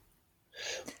institutions.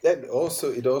 It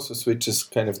also switches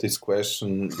kind of this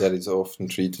question that is often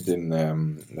treated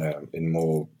in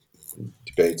more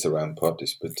debates around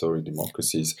participatory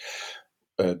democracies.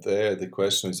 There, the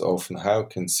question is often, how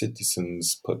can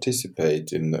citizens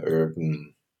participate in the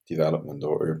urban development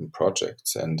or urban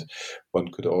projects? And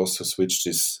one could also switch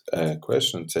this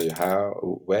question and say, how,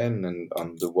 when, and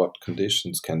under what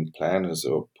conditions can planners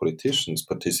or politicians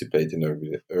participate in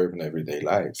urban everyday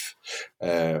life?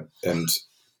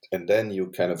 And then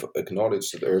you kind of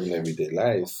acknowledge that urban everyday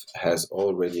life has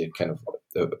already a kind of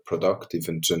a productive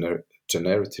and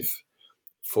generative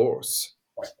force.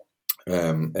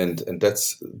 And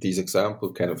that's, these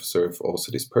examples kind of serve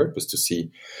also this purpose, to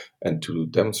see and to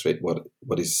demonstrate what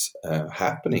is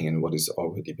happening and what has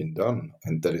already been done.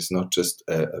 And that is not just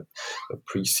a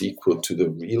pre-sequel to the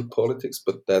real politics,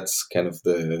 but that's kind of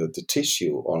the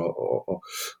tissue or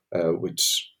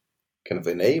which kind of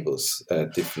enables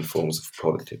different forms of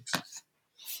politics.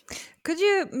 Could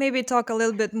you maybe talk a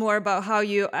little bit more about how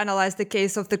you analyze the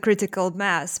case of the critical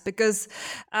mass? Because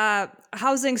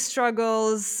housing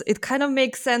struggles, it kind of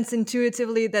makes sense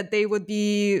intuitively that they would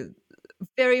be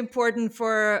very important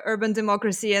for urban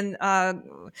democracy and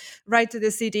right to the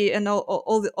city and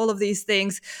all of these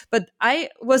things. But I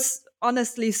was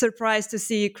honestly surprised to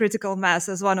see critical mass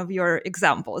as one of your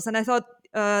examples. And I thought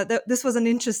this was an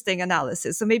interesting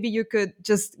analysis. So maybe you could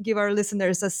just give our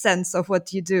listeners a sense of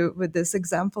what you do with this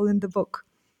example in the book.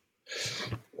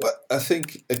 Well, I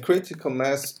think a critical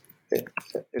mass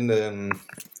in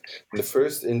the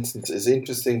first instance is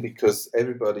interesting because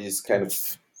everybody is kind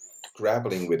of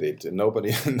grappling with it, and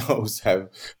nobody knows how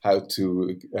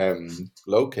to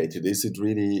locate it. Is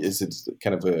it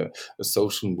kind of a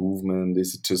social movement?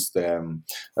 Is it just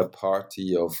a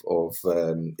party of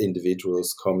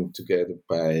individuals coming together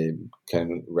by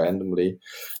kind of randomly?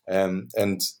 And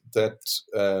that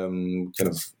kind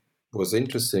of was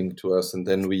interesting to us, and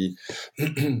then we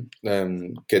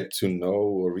get to know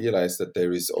or realize that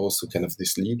there is also kind of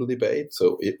this legal debate.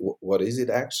 So what is it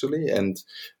actually?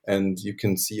 And you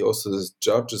can see also the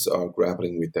judges are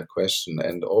grappling with that question,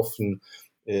 and often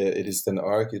it is then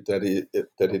argued that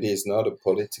it is not a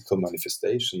political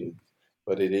manifestation,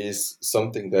 but it is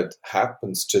something that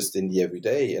happens just in the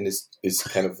everyday, and is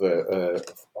kind of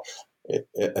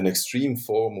an extreme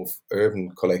form of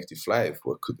urban collective life,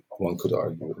 one could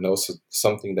argue, and also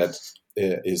something that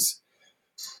is,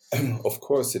 of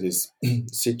course, it is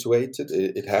situated.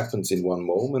 It happens in one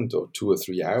moment or 2 or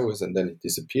 3 hours, and then it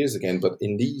disappears again. But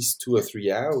in these 2 or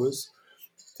 3 hours,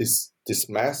 this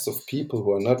mass of people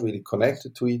who are not really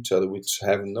connected to each other, which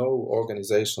have no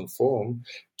organizational form,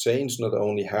 change not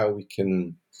only how we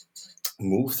can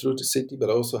move through the city,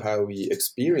 but also how we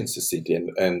experience the city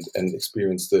and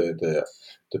experience the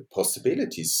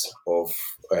possibilities of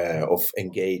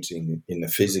engaging in a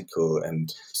physical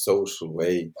and social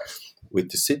way with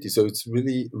the city. So it's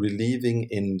really relieving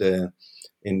in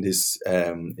this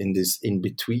in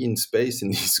between space, in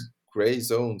these gray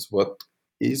zones, what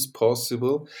is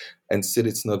possible, and still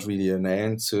it's not really an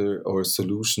answer or a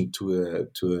solution to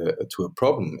a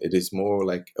problem. It is more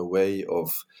like a way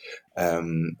of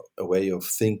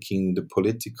thinking the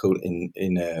political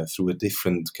through a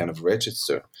different kind of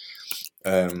register.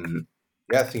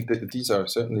 I think that these are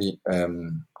certainly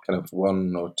kind of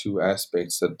one or two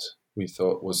aspects that we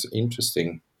thought was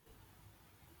interesting.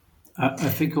 I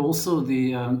think also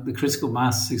the critical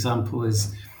mass example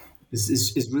is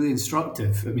really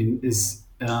instructive. I mean,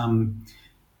 in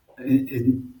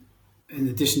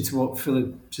addition to what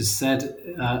Philip just said,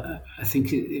 I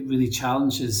think it really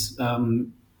challenges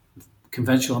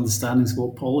conventional understandings of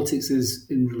what politics is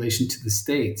in relation to the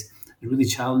state. It really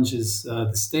challenges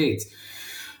the state.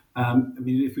 I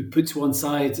mean, if we put to one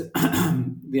side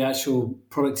the actual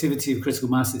productivity of critical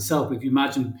mass itself, if you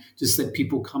imagine just that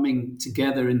people coming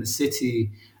together in the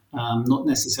city, not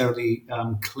necessarily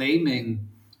claiming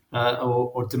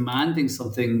or demanding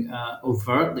something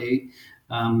overtly,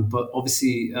 but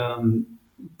obviously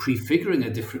prefiguring a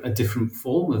different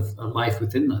form of life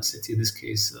within that city. In this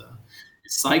case,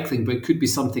 it's cycling, but it could be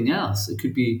something else. It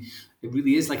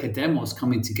really is like a demos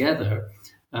coming together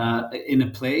in a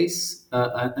place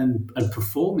and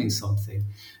performing something.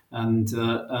 And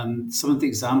some of the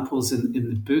examples in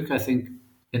the book, I think,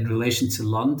 in relation to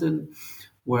London,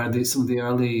 where some of the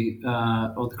early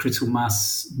or the critical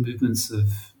mass movements of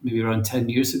maybe around 10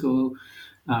 years ago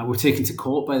were taken to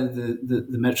court by the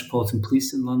Metropolitan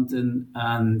Police in London,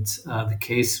 and the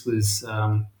case was,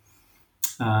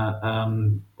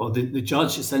 the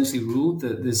judge essentially ruled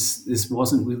that this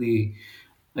wasn't really,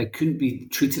 it couldn't be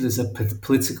treated as a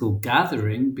political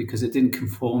gathering because it didn't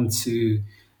conform to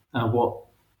what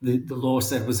the law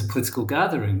said was a political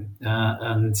gathering,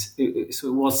 and so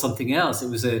it was something else.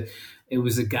 It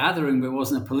was a gathering, but it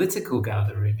wasn't a political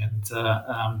gathering, and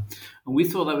we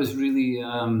thought that was really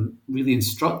really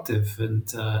instructive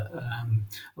and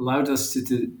allowed us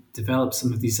to develop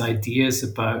some of these ideas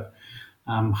about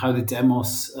how the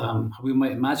demos, how we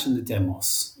might imagine the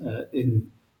demos in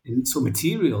so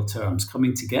material terms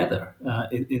coming together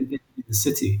in the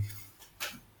city.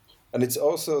 And it's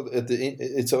also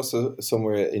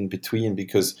somewhere in between,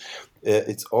 because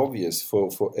it's obvious for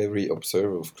every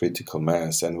observer of critical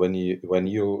mass, and when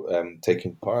you're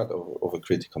taking part of a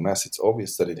critical mass, it's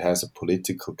obvious that it has a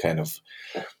political kind of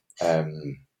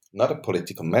not a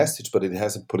political message, but it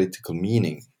has a political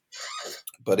meaning.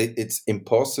 But it's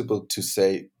impossible to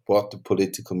say what the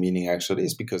political meaning actually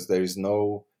is, because there is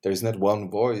not one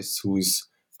voice who's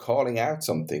calling out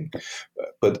something.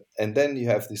 And then you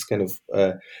have this kind of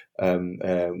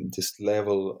this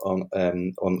level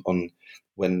on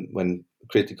when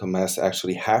critical mass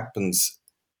actually happens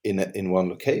in one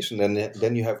location.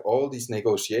 Then you have all these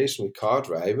negotiations with car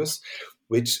drivers,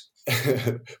 which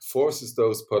forces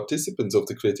those participants of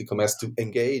the critical mass to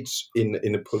engage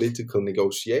in a political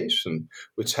negotiation,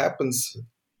 which happens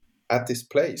at this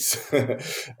place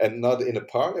and not in a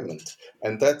parliament.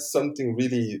 And that's something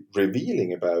really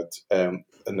revealing about an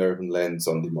urban lens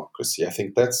on democracy. I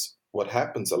think that's what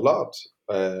happens a lot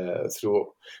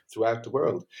throughout the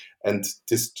world. And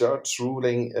this judge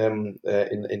ruling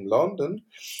in London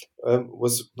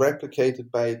was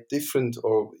replicated by different,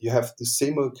 or you have the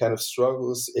similar kind of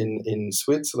struggles in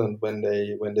Switzerland when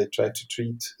they try to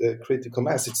treat critical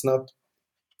mass. It's not,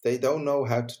 they don't know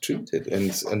how to treat it,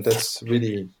 and that's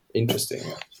really interesting.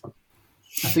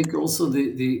 I think also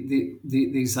the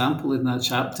example in that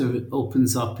chapter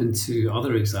opens up into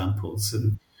other examples,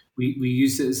 and we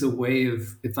use it as a way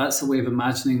of, if that's a way of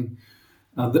imagining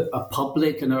an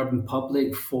urban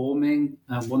public forming,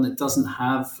 one that doesn't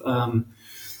have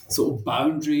sort of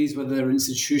boundaries, whether they're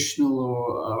institutional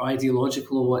or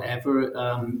ideological or whatever.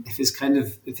 If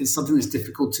it's something that's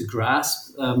difficult to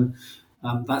grasp,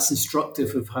 that's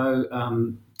instructive of how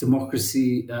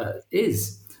democracy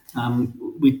is.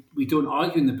 We don't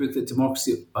argue in the book that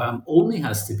democracy only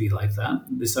has to be like that.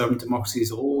 This urban democracy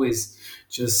is always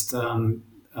just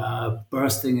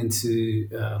bursting into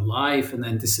life and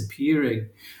then disappearing.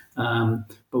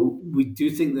 But we do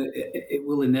think that it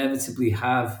will inevitably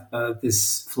have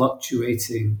this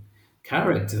fluctuating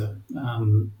character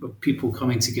of people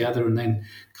coming together and then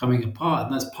coming apart.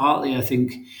 And that's partly, I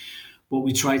think, what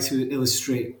we try to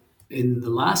illustrate in the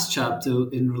last chapter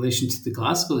in relation to the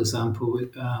Glasgow example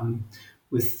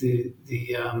with the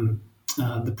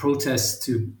protests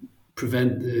to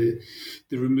prevent the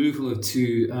removal of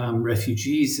two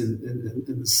refugees in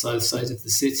the south side of the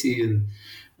city, and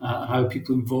how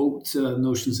people invoked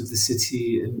notions of the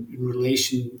city in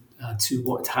relation to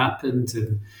what happened,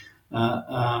 and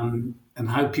and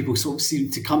how people sort of seem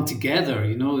to come together.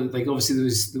 Like obviously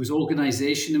there was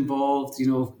organisation involved.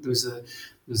 There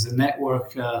was a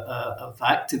network of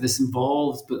activists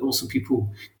involved, but also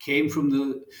people came from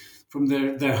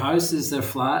their houses, their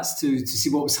flats, to see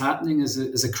what was happening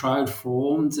as a crowd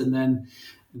formed, and then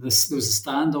there was a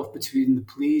standoff between the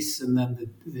police and then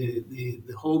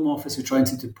the Home Office were trying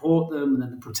to deport them, and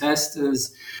then the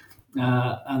protesters.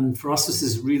 And for us, this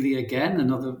is really, again,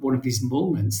 another one of these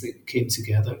moments that came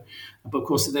together. But of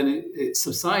course, then it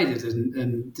subsided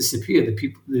and disappeared.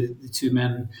 The two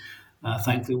men,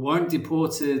 thankfully, weren't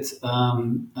deported.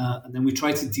 And then we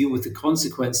tried to deal with the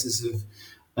consequences of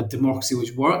a democracy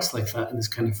which works like that in this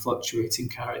kind of fluctuating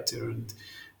character. And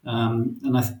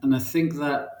I think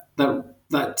that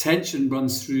tension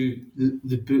runs through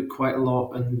the book quite a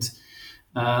lot, and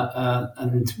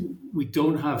we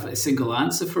don't have a single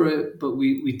answer for it, but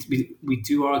we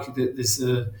do argue that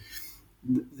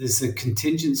there's a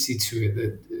contingency to it,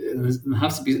 that there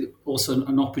has to be also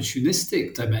an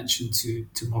opportunistic dimension to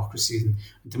democracy. And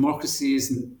democracy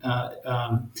isn't,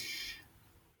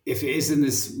 if it is in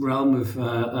this realm of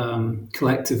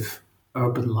collective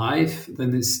urban life,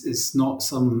 then it's not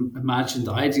some imagined,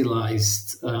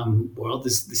 idealized world. The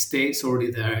state's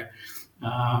already there.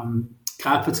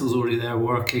 Capital's already there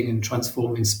working and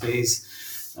transforming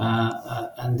space,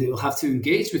 and it will have to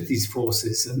engage with these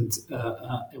forces, and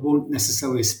it won't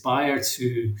necessarily aspire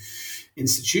to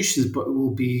institutions, but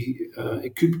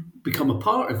it could become a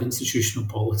part of institutional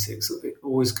politics,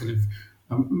 always kind of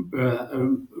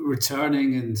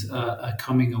returning and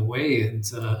coming away. And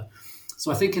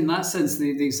so I think in that sense,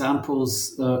 the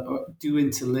examples do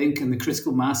interlink, and the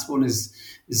critical mass one is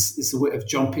a way of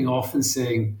jumping off and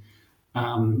saying,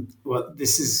 well,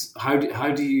 this is how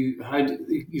do you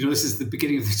this is the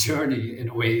beginning of the journey in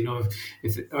a way.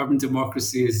 If urban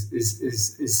democracy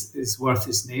is worth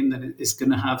its name, then it's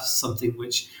going to have something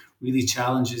which really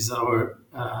challenges our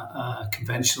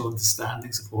conventional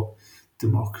understandings of what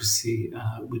democracy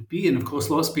would be. And of course,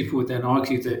 lots of people would then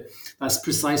argue that that's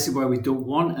precisely why we don't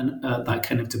want that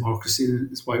kind of democracy.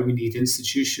 And it's why we need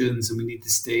institutions and we need the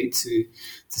state to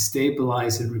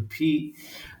stabilize and repeat.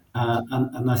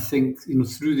 And I think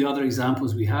through the other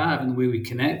examples we have and the way we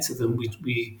connect to them,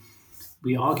 we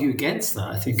argue against that,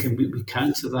 I think, and we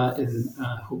counter that in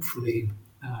hopefully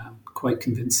quite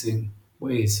convincing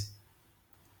ways.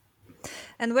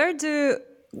 And where do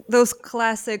those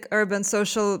classic urban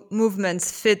social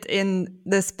movements fit in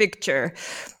this picture?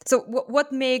 So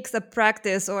what makes a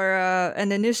practice or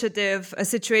an initiative, a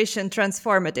situation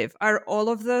transformative? Are all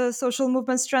of the social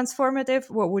movements transformative?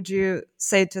 What would you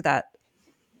say to that?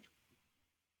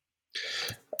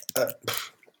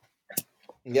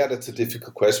 Yeah, that's a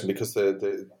difficult question, because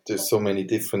there's so many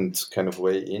different kind of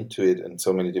way into it, and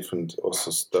so many different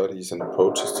also studies and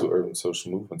approaches to urban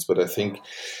social movements. But I think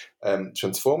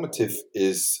transformative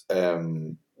is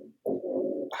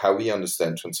how we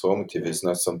understand transformative is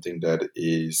not something that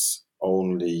is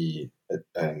only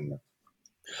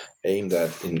aimed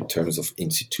at in terms of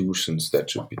institutions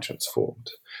that should be transformed.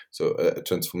 So a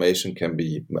transformation can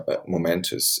be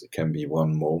momentous, it can be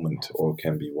one moment, or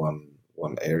can be one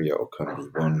area, or can be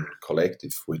one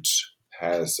collective which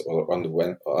has or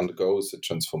undergoes a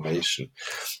transformation.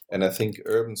 And I think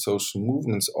urban social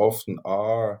movements often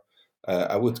are,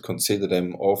 I would consider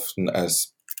them often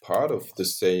as part of the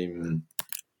same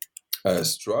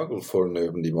struggle for an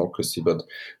urban democracy, but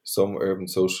some urban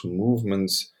social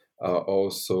movements are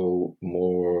also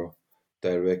more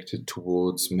directed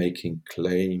towards making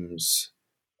claims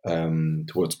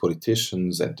towards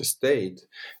politicians and the state,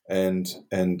 and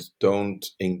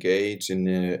don't engage in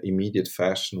an immediate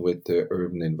fashion with the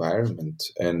urban environment,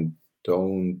 and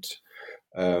don't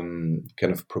kind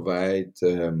of provide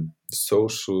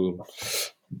social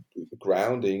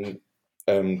grounding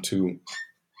to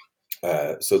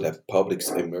so that publics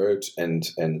emerge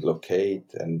and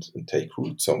locate and take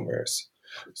root somewhere.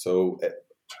 So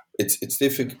it's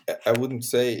difficult. I wouldn't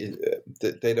say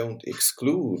that they don't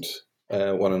exclude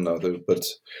one another, but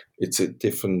it's a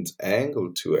different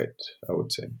angle to it, I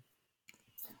would say.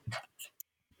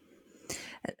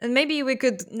 And maybe we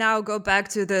could now go back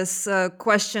to this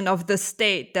question of the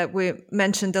state that we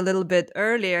mentioned a little bit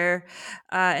earlier,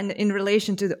 and in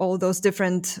relation to all those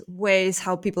different ways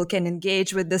how people can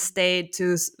engage with the state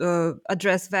to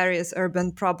address various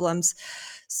urban problems.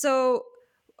 So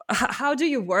how do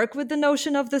you work with the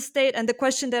notion of the state? And the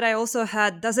question that I also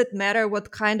had, does it matter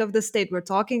what kind of the state we're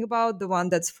talking about? The one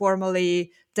that's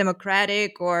formally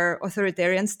democratic, or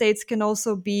authoritarian states can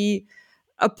also be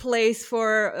a place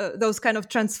for those kind of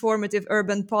transformative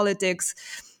urban politics.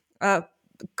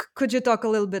 could you talk a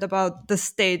little bit about the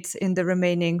state in the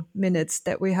remaining minutes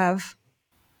that we have?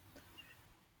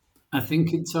 I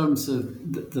think in terms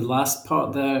of the last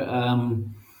part there,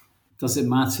 does it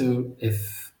matter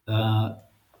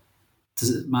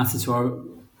to our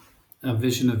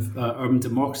vision of urban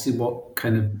democracy what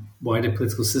kind of wider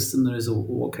political system there is, or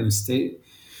what kind of state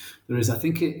there is? I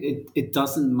think it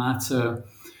doesn't matter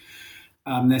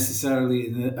necessarily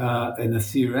in a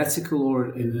theoretical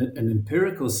or in an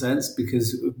empirical sense,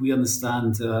 because we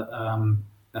understand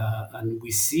and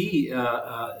we see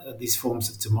these forms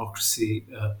of democracy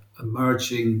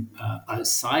emerging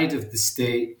outside of the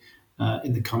state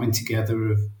in the coming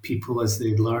together of people as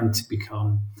they learn to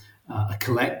become a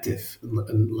collective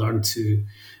and learn to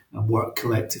work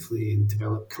collectively and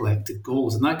develop collective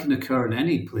goals. And that can occur in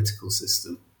any political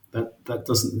system. That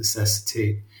doesn't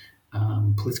necessitate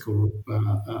formal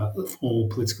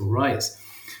political rights.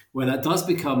 Where that does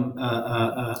become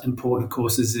important, of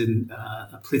course, is in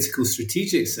a political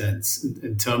strategic sense,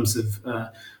 in terms of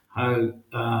how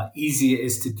easy it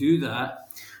is to do that,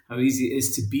 how easy it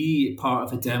is to be part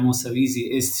of a demos, how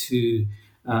easy it is to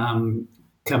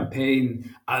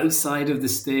campaign outside of the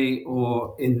state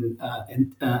or in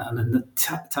an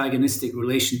antagonistic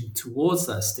relation towards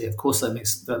that state. Of course, that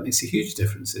makes a huge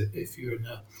difference if you're in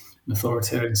an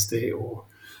authoritarian state or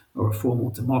a formal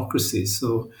democracy.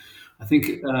 So I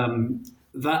think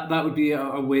that would be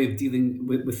a way of dealing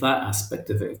with that aspect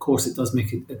of it. Of course, it does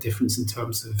make a difference in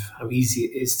terms of how easy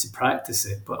it is to practice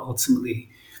it, but ultimately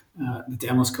the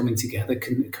demos coming together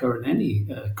can occur in any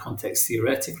context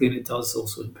theoretically, and it does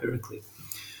also empirically.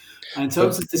 And in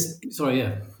terms of this, sorry,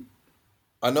 yeah.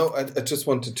 I know. I just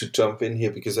wanted to jump in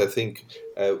here because I think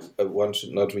one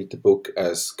should not read the book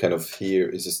as kind of here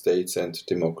is a state-centered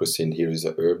democracy and here is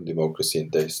an urban democracy, and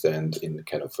they stand in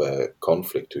kind of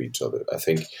conflict to each other. I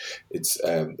think it's.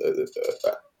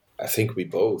 I think we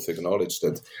both acknowledge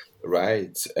that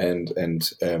rights and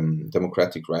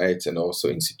democratic rights and also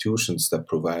institutions that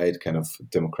provide kind of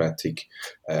democratic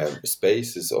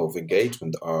spaces of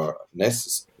engagement are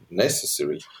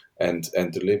necessary. And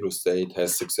the liberal state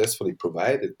has successfully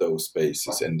provided those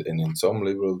spaces. And in some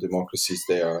liberal democracies,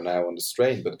 they are now on the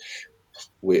strain. But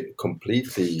we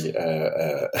completely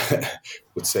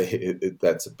would say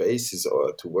that's a basis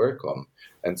to work on.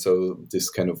 And so this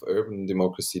kind of urban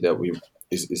democracy that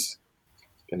is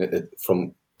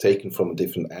taken from a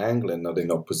different angle and not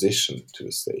in opposition to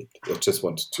the state. I just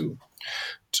wanted to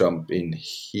jump in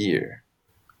here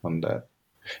on that.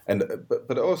 And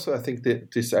but also I think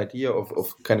that this idea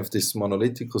of kind of this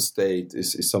monolithical state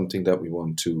is something that we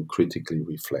want to critically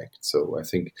reflect. So I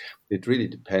think it really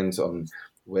depends on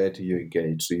where do you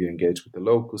engage. Do you engage with the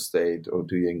local state or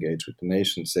do you engage with the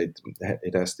nation state?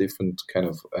 It has different kind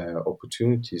of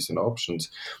opportunities and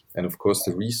options. And of course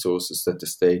the resources that the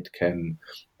state can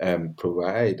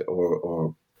provide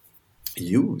or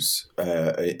use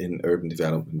in urban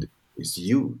development is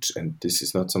huge. And this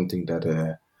is not something that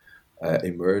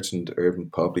emergent urban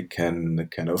public can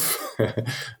kind of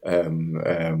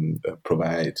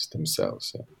provide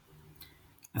themselves. Yeah.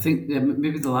 I think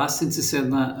maybe the last thing to say on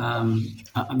that,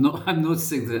 I'm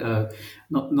noticing that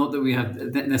not that we have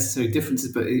necessary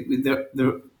differences, but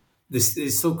this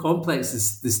is so complex.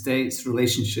 The state's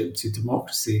relationship to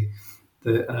democracy,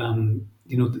 the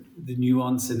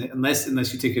nuance in it.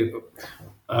 Unless you take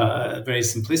a very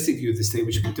simplistic view of the state,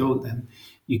 which we don't, then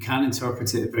you can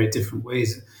interpret it in very different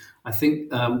ways. I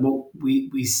think what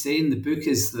we say in the book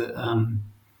is that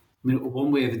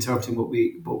one way of interpreting what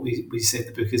we say in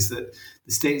the book is that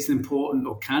the state is an important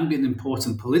or can be an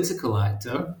important political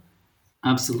actor,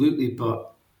 absolutely,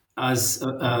 but as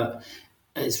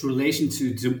its relation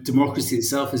to democracy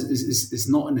itself is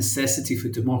not a necessity for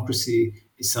democracy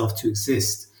itself to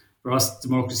exist. For us,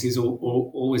 democracy is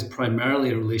always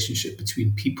primarily a relationship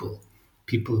between people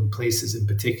and places, in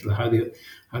particular, how they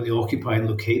occupy and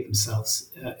locate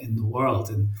themselves in the world,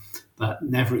 and that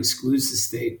never excludes the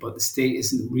state. But the state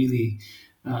isn't really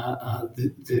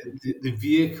the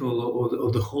vehicle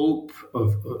or the hope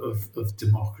of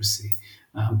democracy.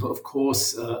 But of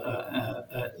course,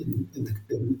 in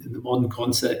the modern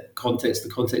context, the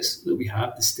context that we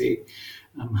have, the state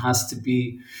has to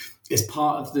be is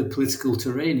part of the political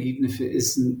terrain, even if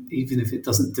it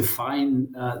doesn't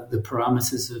define the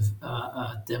parameters of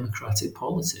democratic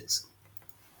politics.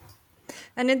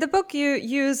 And in the book, you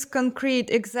use concrete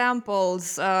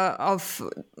examples of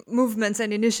movements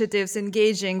and initiatives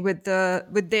engaging with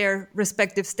their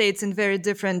respective states in very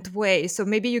different ways. So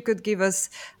maybe you could give us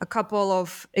a couple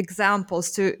of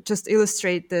examples to just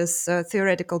illustrate this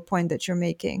theoretical point that you're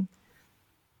making.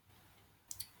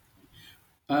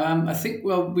 I think,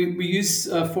 well, we use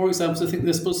four examples. I think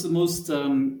I suppose the most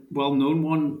well-known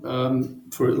one,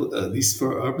 for at least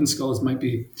for urban scholars, might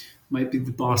be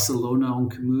the Barcelona on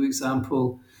Camus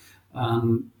example,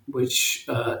 which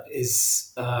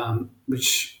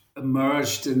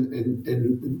emerged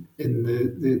in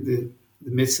the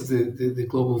midst of the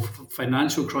global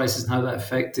financial crisis and how that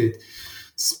affected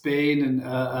Spain and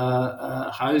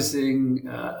housing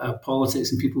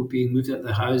politics and people being moved out of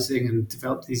their housing, and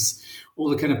developed all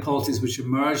the kind of politics which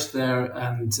emerged there,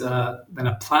 and then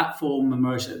a platform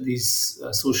emerged out of these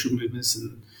social movements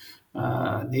and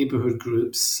neighborhood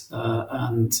groups,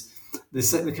 and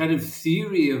the kind of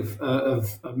theory of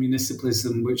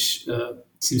municipalism which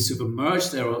seems to have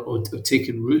emerged there or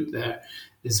taken root there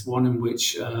is one in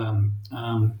which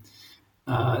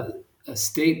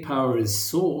state power is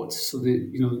sought. So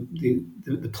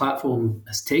the platform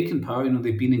has taken power.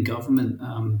 They've been in government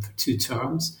for 2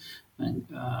 terms in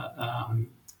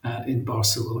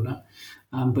Barcelona,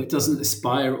 but it doesn't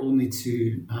aspire only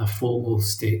to formal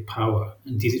state power.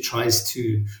 Indeed, it tries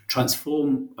to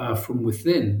transform from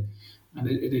within, and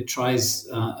it tries.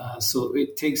 So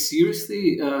it takes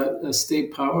seriously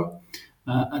state power,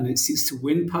 and it seeks to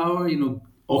win power.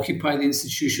 Occupy the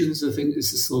institutions, I think,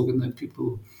 is the slogan that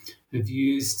people have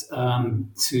used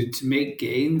to make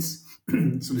gains.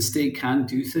 So the state can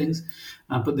do things,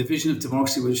 but the vision of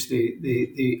democracy which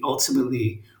they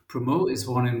ultimately promote is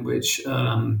one in which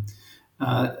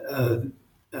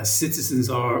citizens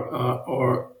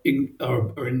are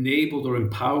enabled or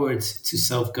empowered to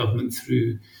self-government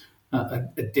through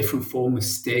a different form of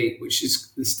state, which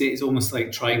is the state is almost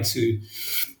like trying to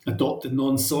adopt a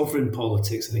non-sovereign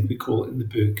politics, I think we call it in the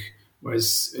book.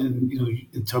 Whereas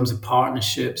in terms of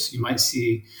partnerships, you might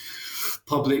see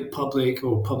public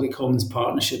or public commons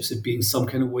partnerships as being some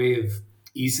kind of way of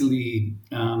easily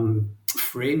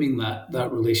framing that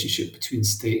relationship between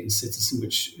state and citizen,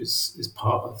 which is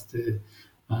part of the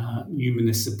new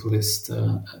municipalist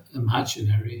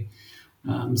imaginary.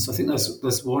 So I think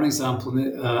that's one example,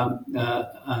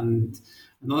 and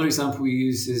another example we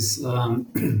use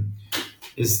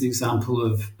is the example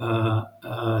of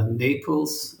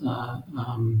Naples,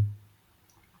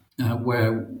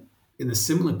 where in a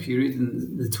similar period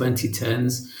in the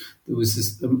 2010s there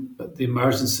was the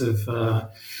emergence of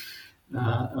a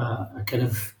kind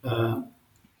of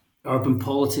urban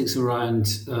politics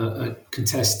around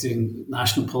contesting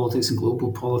national politics and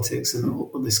global politics, and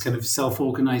this kind of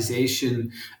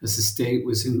self-organization as the state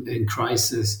was in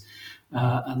crisis,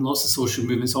 and lots of social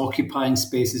movements occupying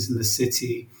spaces in the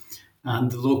city,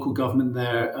 and the local government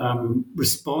there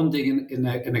responding in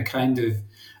a kind of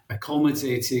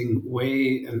accommodating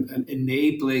way and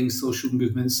enabling social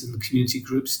movements and community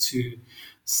groups to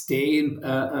stay in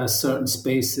certain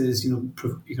spaces,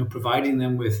 providing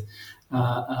them with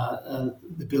the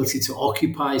ability to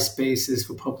occupy spaces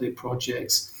for public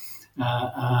projects.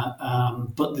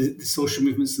 But the social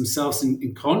movements themselves,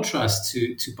 in contrast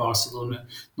to Barcelona,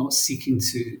 not seeking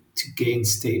to gain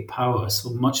state power.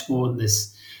 So much more in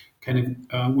this kind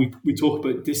of, we talk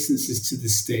about distances to the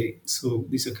state. So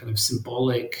these are kind of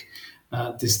symbolic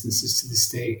distances to the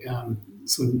state.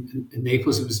 So in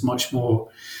Naples, it was much more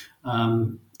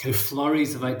kind of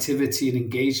flurries of activity and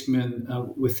engagement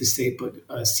with the state, but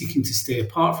seeking to stay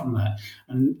apart from that.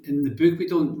 And in the book, we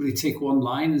don't really take one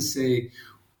line and say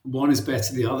one is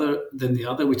better than the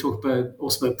other. We talk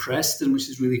also about Preston, which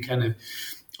is really kind of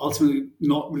ultimately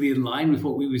not really in line with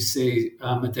what we would say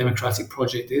a democratic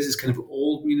project is. It's kind of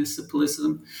old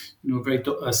municipalism, very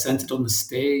centered on the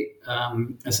state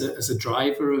as a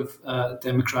driver of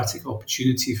democratic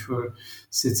opportunity for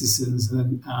citizens.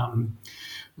 And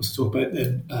also talk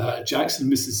about Jackson,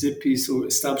 Mississippi, so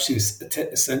establishing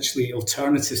essentially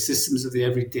alternative systems of the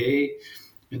everyday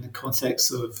in the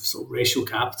context of sort of racial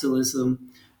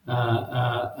capitalism.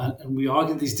 And we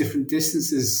argue these different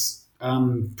distances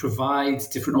provide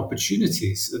different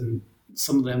opportunities, and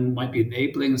some of them might be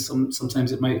enabling, and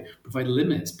sometimes it might provide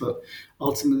limits, but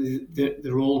ultimately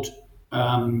they're all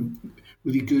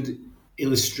really good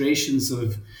illustrations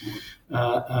of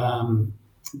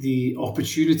the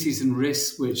opportunities and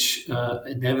risks which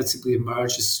inevitably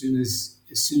emerge as soon as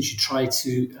you try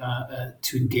to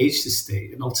engage the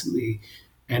state. And ultimately,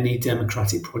 any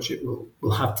democratic project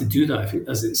will have to do that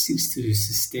as it seeks to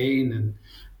sustain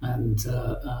and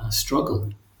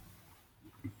struggle.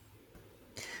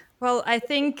 Well, I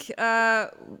think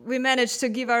we managed to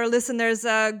give our listeners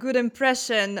a good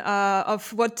impression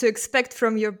of what to expect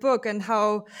from your book and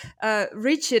how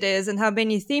rich it is and how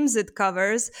many themes it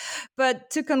covers.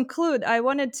 But to conclude, I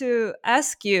wanted to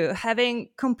ask you, having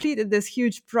completed this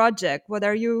huge project, what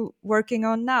are you working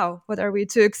on now? What are we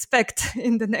to expect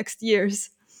in the next years?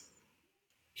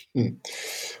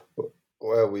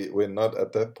 Well, we're not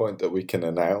at that point that we can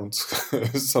announce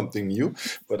something new,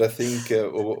 but I think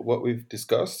what we've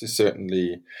discussed is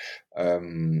certainly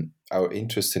our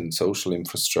interest in social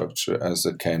infrastructure as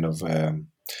a kind of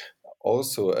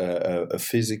also a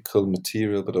physical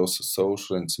material, but also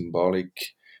social and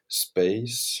symbolic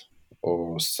space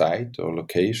or site or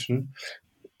location,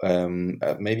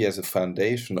 maybe as a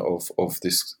foundation of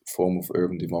this form of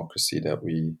urban democracy that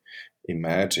we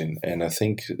imagine. And I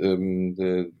think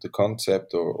the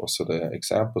concept or also the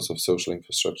examples of social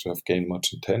infrastructure have gained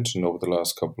much attention over the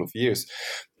last couple of years,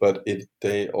 but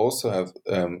they also have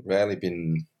rarely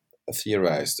been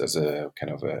theorized as a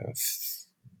kind of a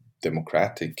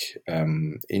democratic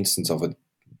instance of an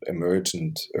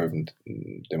emergent urban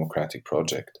democratic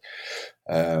project.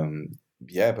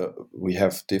 But we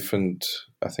have different,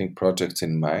 I think, projects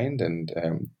in mind, and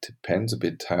depends a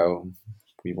bit how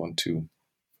we want to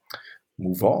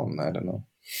move on. I don't know.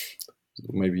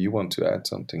 Maybe you want to add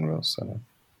something, Ross?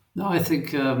 No, I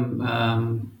think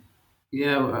that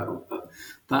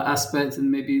aspect,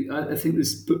 and maybe I think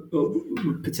there's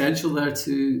potential there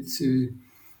to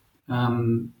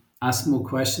ask more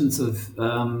questions of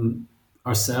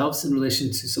ourselves in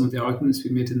relation to some of the arguments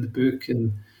we made in the book,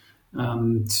 and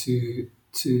to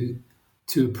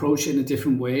approach it in a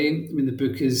different way. I mean, the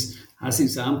book has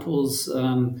examples,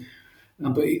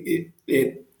 but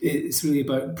it's really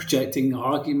about projecting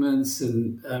arguments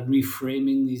and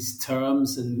reframing these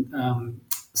terms and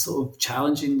sort of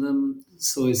challenging them.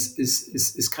 So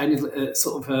it's kind of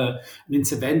sort of an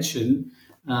intervention.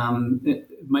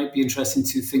 It might be interesting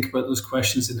to think about those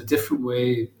questions in a different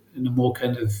way, in a more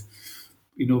kind of,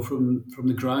 from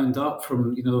the ground up,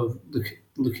 from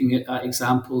looking at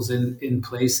examples in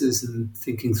places and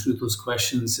thinking through those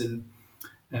questions in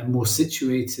more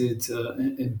situated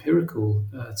empirical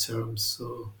terms.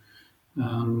 So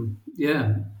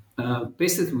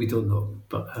basically we don't know,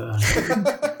 but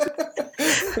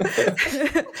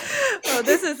Well,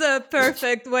 this is a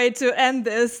perfect way to end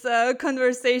this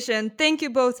conversation. Thank you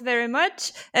both very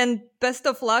much, and best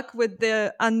of luck with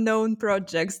the unknown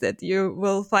projects that you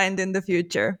will find in the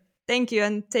future. Thank you,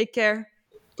 and take care.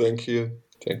 Thank you.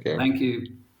 Take care. Thank you.